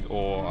free,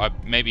 or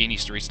maybe he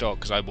needs to restock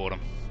because I bought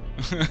him.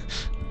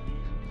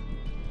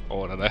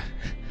 Or I don't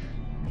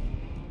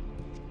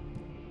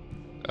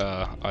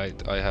know.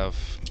 I have.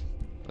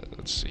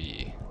 Let's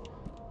see.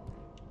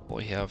 What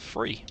we have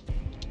free.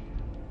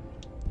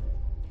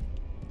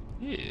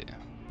 Yeah.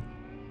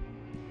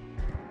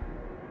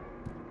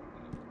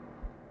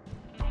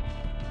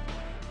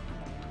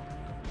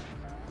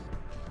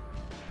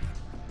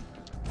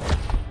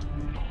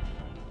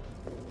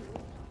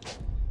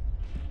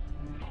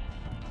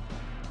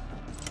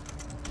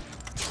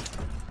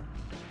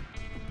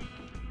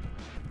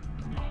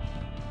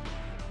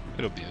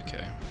 It'll be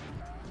okay.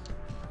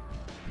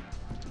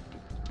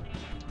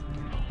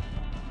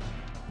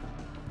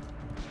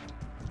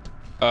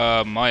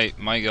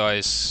 My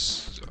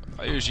guys,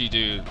 I usually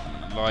do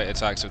light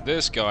attacks with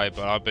this guy,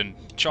 but I've been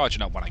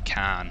charging up when I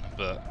can.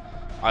 But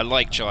I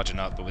like charging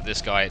up, but with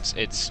this guy,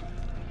 it's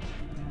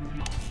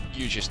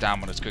use your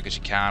stamina as quick as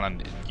you can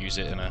and use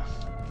it in a,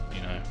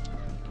 you know,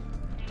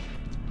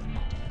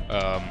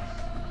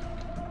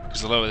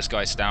 because the lower this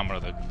guy's stamina,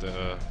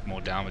 the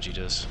more damage he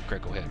does,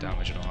 critical hit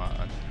damage and all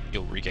that, and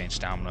you'll regain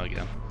stamina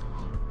again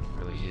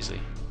really easily.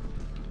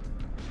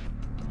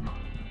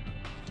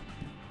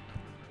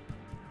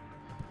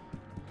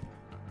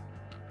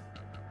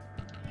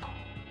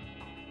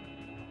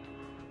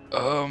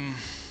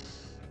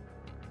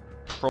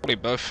 Probably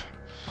both.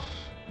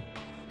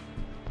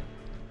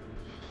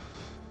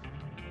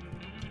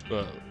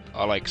 But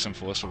I like some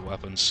forceful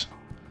weapons.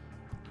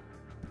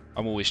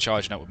 I'm always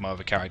charging up with my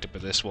other character,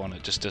 but this one,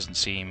 it just doesn't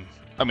seem...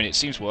 I mean, it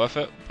seems worth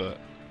it, but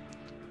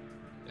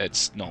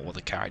it's not what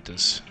the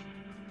character's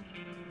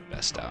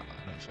best at,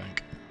 I don't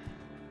think.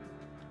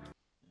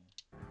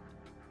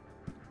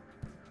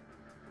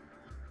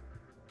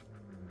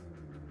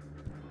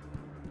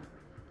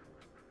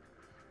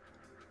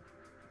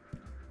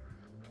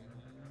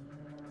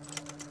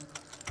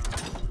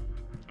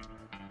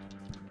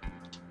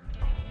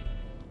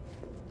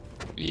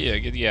 Yeah,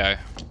 good, yeah.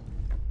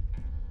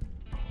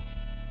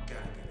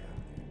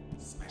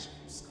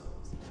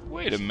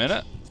 Wait a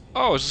minute.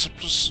 Oh, it's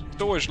a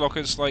storage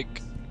locker. It's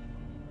like...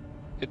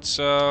 It's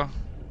for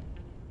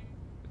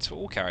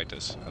all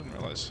characters. I didn't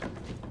realise.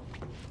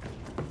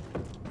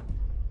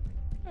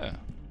 Yeah.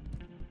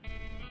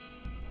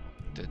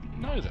 Didn't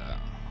know that.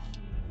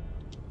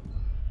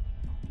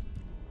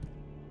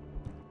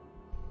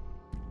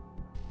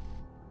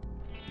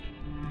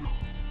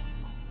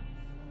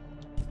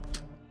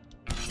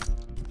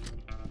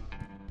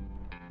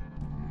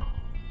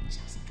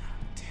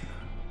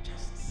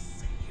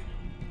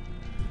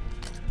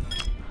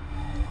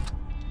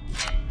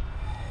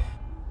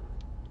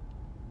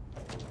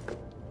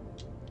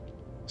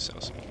 Sell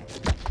some more.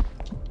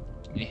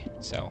 Yeah,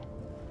 sell.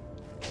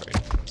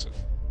 Great, that's it.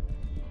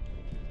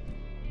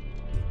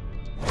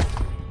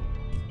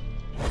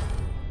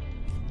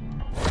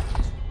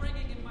 This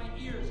ringing in my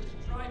ears is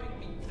driving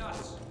me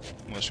nuts.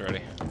 Almost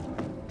ready.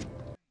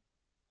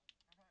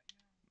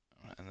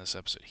 I'll end this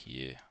episode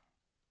here.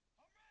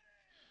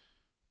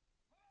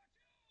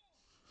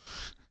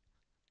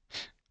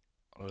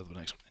 I'll do the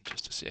next one in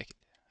just a second.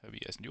 Hope you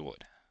guys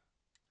enjoyed.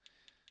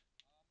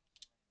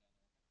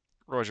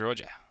 Roger,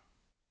 Roger.